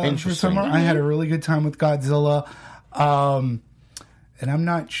for summer. I had a really good time with Godzilla. And I'm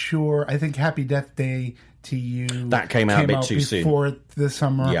not sure. I think Happy Death Day to You that came out a bit too soon before the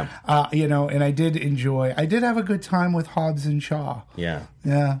summer. Yeah. And I did have a good time with Hobbs and Shaw. Yeah.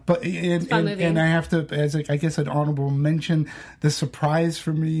 Yeah. But and I have to, as I guess an honorable mention, the surprise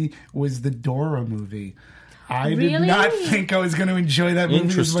for me was the Dora movie. I did not think I was going to enjoy that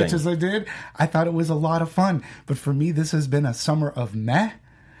movie as much as I did. I thought it was a lot of fun. But for me, this has been a summer of meh.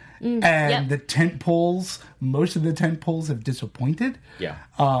 And the tent poles, most of the tent poles have disappointed. Yeah.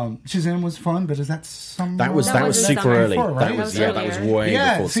 Shazam was fun, but is that summer? That was super early. Before, right? That was way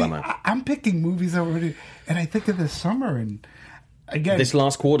before summer. I'm picking movies already, and I think of the summer, and again, this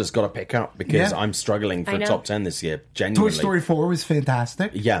last quarter's got to pick up because I'm struggling for a top 10 this year. Genuinely. Toy Story 4 was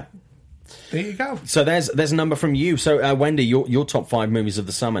fantastic. Yeah. there you go. So there's a number from you. So Wendy, your top 5 movies of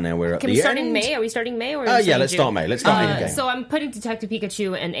the summer. Now we're at Can the we start end. in May? Are we starting May or? Yeah, let's start May. Let's start Endgame. So I'm putting Detective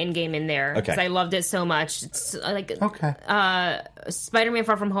Pikachu and Endgame in there because I loved it so much. It's like Spider-Man: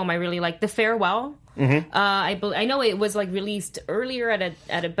 Far From Home. I really like The Farewell. Mm-hmm. I know it was like released earlier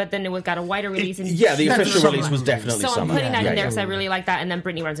but then it got a wider release. The official release was definitely so I'm summer. putting that in there because I really like that. And then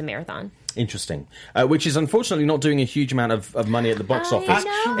Brittany Runs a Marathon. Interesting. Which is unfortunately not doing a huge amount of money at the box office.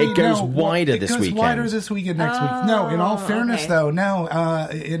 Actually, it goes wider this weekend. It goes wider this week and next week. No, in all fairness, though,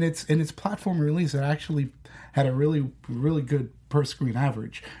 in its platform release, it actually had a really, really good per-screen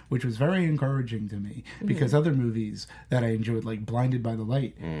average, which was very encouraging to me because other movies that I enjoyed, like Blinded by the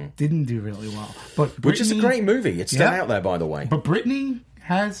Light, didn't do really well. Which is a great movie. It's still out there, by the way. But Brittany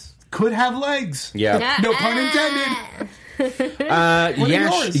could have legs. Yeah. No pun intended.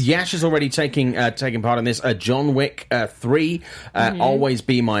 Yash is already taking part in this. John Wick 3, Always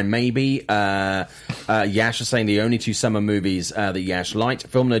Be My Maybe. Yash is saying the only 2 summer movies that Yash liked.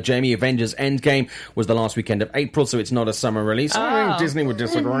 Film nerd Jamie, Avengers Endgame was the last weekend of April, so it's not a summer release. I think Disney would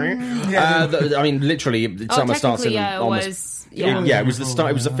disagree. I mean, literally, summer starts in almost... it was the start.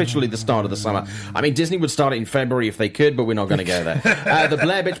 It was officially the start of the summer. I mean, Disney would start it in February if they could, but we're not going to go there. The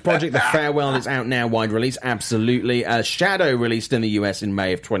Blair Witch Project, The Farewell, is out now, wide release, absolutely. Shadow released in the US in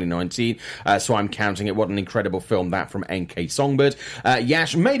May of 2019, so I'm counting it. What an incredible film that from NK Songbird.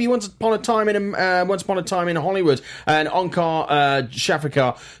 Yash, maybe Once Upon a Time in Hollywood, and Onkar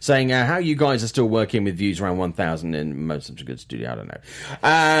Shafakar saying how you guys are still working with views around 1,000 in most of a good studio. I don't know.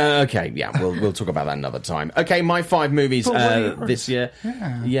 Okay, yeah, we'll talk about that another time. Okay, my 5 movies. This year.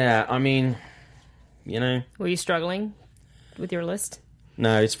 Yeah, I mean, you know. Were you struggling with your list?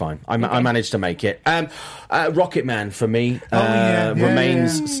 No, it's fine. I managed to make it. Rocketman for me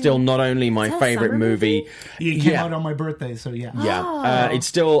remains still not only my favorite movie. It came out on my birthday, so yeah. Yeah, it's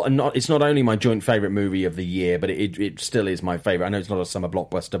still not. It's not only my joint favorite movie of the year, but it still is my favorite. I know it's not a summer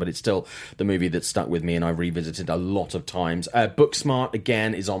blockbuster, but it's still the movie that stuck with me and I've revisited a lot of times. Booksmart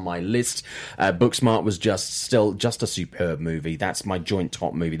again is on my list. Booksmart was just a superb movie. That's my joint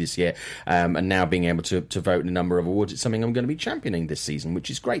top movie this year, and now being able to vote in a number of awards, it's something I'm going to be championing this season, which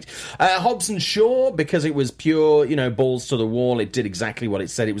is great. Hobbs and Shaw, because it was pure, balls to the wall. It did exactly what it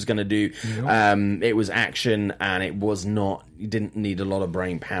said it was going to do. It was action, and it was not. You didn't need a lot of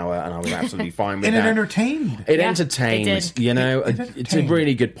brain power, and I was absolutely fine with and that. And it entertained. It entertained. It did. It's a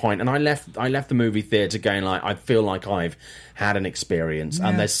really good point. And I left the movie theatre going like, I feel like I've had an experience.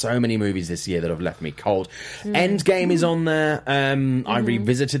 And there's so many movies this year that have left me cold. Endgame is on there. I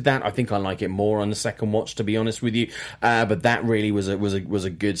revisited that. I think I like it more on the second watch, to be honest with you. But that really was a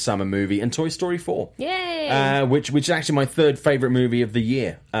good summer movie. And Toy Story 4. Yay! Which is actually my 3rd favourite movie of the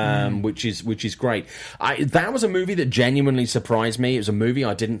year. Which is great. That was a movie that genuinely surprised me. It was a movie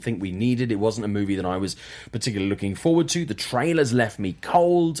I didn't think we needed. It wasn't a movie that I was particularly looking forward to. The trailers left me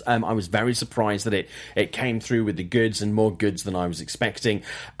cold. I was very surprised that it came through with the goods and more goods than I was expecting.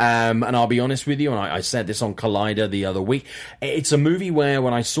 And I'll be honest with you, and I said this on Collider the other week, it's a movie where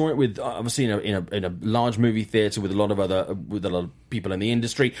when I saw it with, obviously in a large movie theatre with a lot of people in the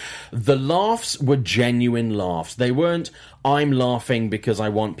industry, the laughs were genuine laughs. They weren't, I'm laughing because I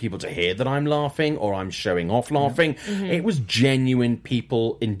want people to hear that I'm laughing or I'm showing off laughing. It was genuine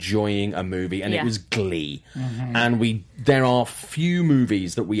people enjoying a movie, and it was glee. And there are few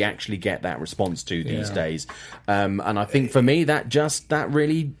movies that we actually get that response to these days. And I think for me, that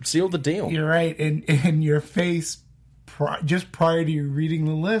really sealed the deal. You're right. And your face, just prior to you reading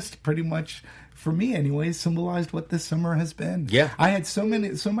the list, pretty much, for me anyway, symbolized what this summer has been. Yeah. I had so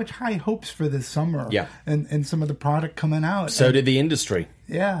much high hopes for this summer. Yeah. And some of the product coming out. So did the industry.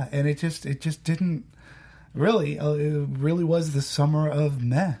 Yeah, and it just didn't really. It really was the summer of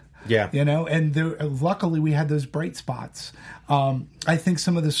meh. Yeah. And luckily we had those bright spots. I think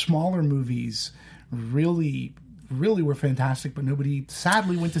some of the smaller movies really were fantastic, but nobody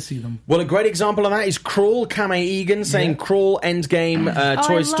sadly went to see them. Well, a great example of that is Crawl. Kame Egan saying Crawl, Endgame,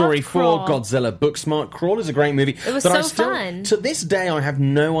 Toy Story 4, Godzilla, Booksmart. Crawl is a great movie. It was so fun. To this day, I have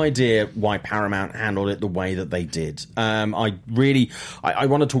no idea why Paramount handled it the way that they did. I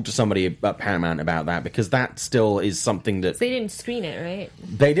want to talk to somebody at Paramount about that, because that still is something that... So they didn't screen it, right?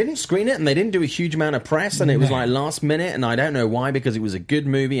 They didn't screen it, and they didn't do a huge amount of press, and it was like last minute, and I don't know why, because it was a good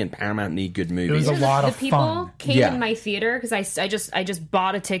movie, and Paramount need good movies. It was a lot of fun. Came in my theater because I just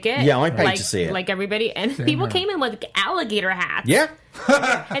bought a ticket. Yeah, I paid to see it, like everybody, and people came in with alligator hats. Yeah.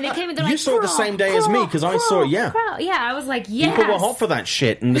 And they came in. They're you saw it the same day as me, because I saw it. Yeah, yeah. I was like, yes. People were hot for that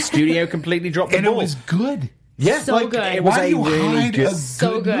shit, and the studio completely dropped the ball. And it was good. Yeah, So good. It was Why do a you really hide good. a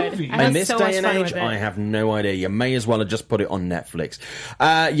So good. movie? I had In this so day much and fun age, with it. I have no idea. You may as well have just put it on Netflix.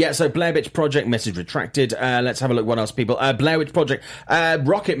 So Blair Witch Project, message retracted. Let's have a look what else, people. Blair Witch Project,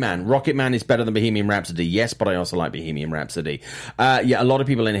 Rocket Man. Rocket Man is better than Bohemian Rhapsody. Yes, but I also like Bohemian Rhapsody. A lot of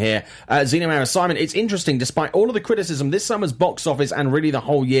people in here. Xenomara Simon, it's interesting, despite all of the criticism, this summer's box office and really the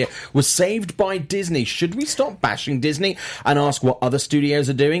whole year was saved by Disney. Should we stop bashing Disney and ask what other studios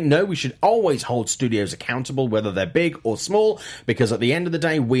are doing? No, we should always hold studios accountable, whether they're big or small, because at the end of the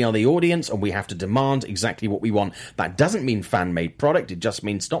day, we are the audience and we have to demand exactly what we want. That doesn't mean fan-made product. It just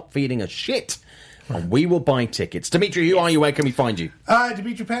means stop feeding us shit. And we will buy tickets. Dimitri, who are you? Where can we find you?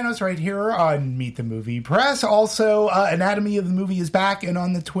 Dimitri Panos right here on Meet the Movie Press. Also, Anatomy of the Movie is back, and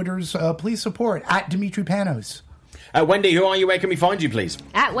on the Twitters, please support at Dimitri Panos. Wendy, who are you? Where can we find you, please?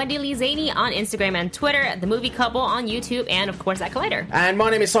 At Wendy Lee Zaney on Instagram and Twitter, The Movie Couple on YouTube, and of course at Collider. And my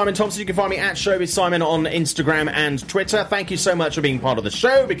name is Simon Thompson. You can find me at Showbiz Simon on Instagram and Twitter. Thank you so much for being part of the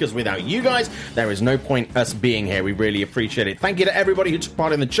show, because without you guys, there is no point us being here. We really appreciate it. Thank you to everybody who took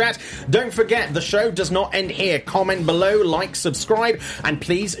part in the chat. Don't forget, the show does not end here. Comment below, like, subscribe, and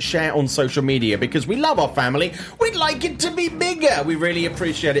please share on social media, because we love our family. We'd like it to be bigger. We really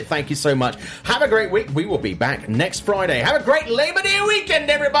appreciate it. Thank you so much. Have a great week. We will be back next Friday. Have a great Labor Day weekend,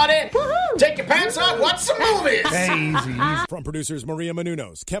 everybody. Woo-hoo. Take your pants off, watch some movies. Easy. From producers Maria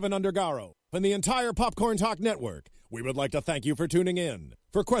Menounos, Kevin Undergaro, and the entire Popcorn Talk Network, we would like to thank you for tuning in.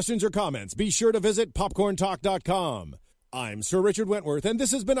 For questions or comments, be sure to visit popcorntalk.com. I'm Sir Richard Wentworth, and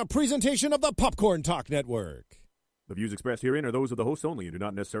this has been a presentation of the Popcorn Talk Network. The views expressed herein are those of the hosts only and do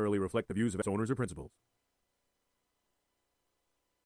not necessarily reflect the views of its owners or principals.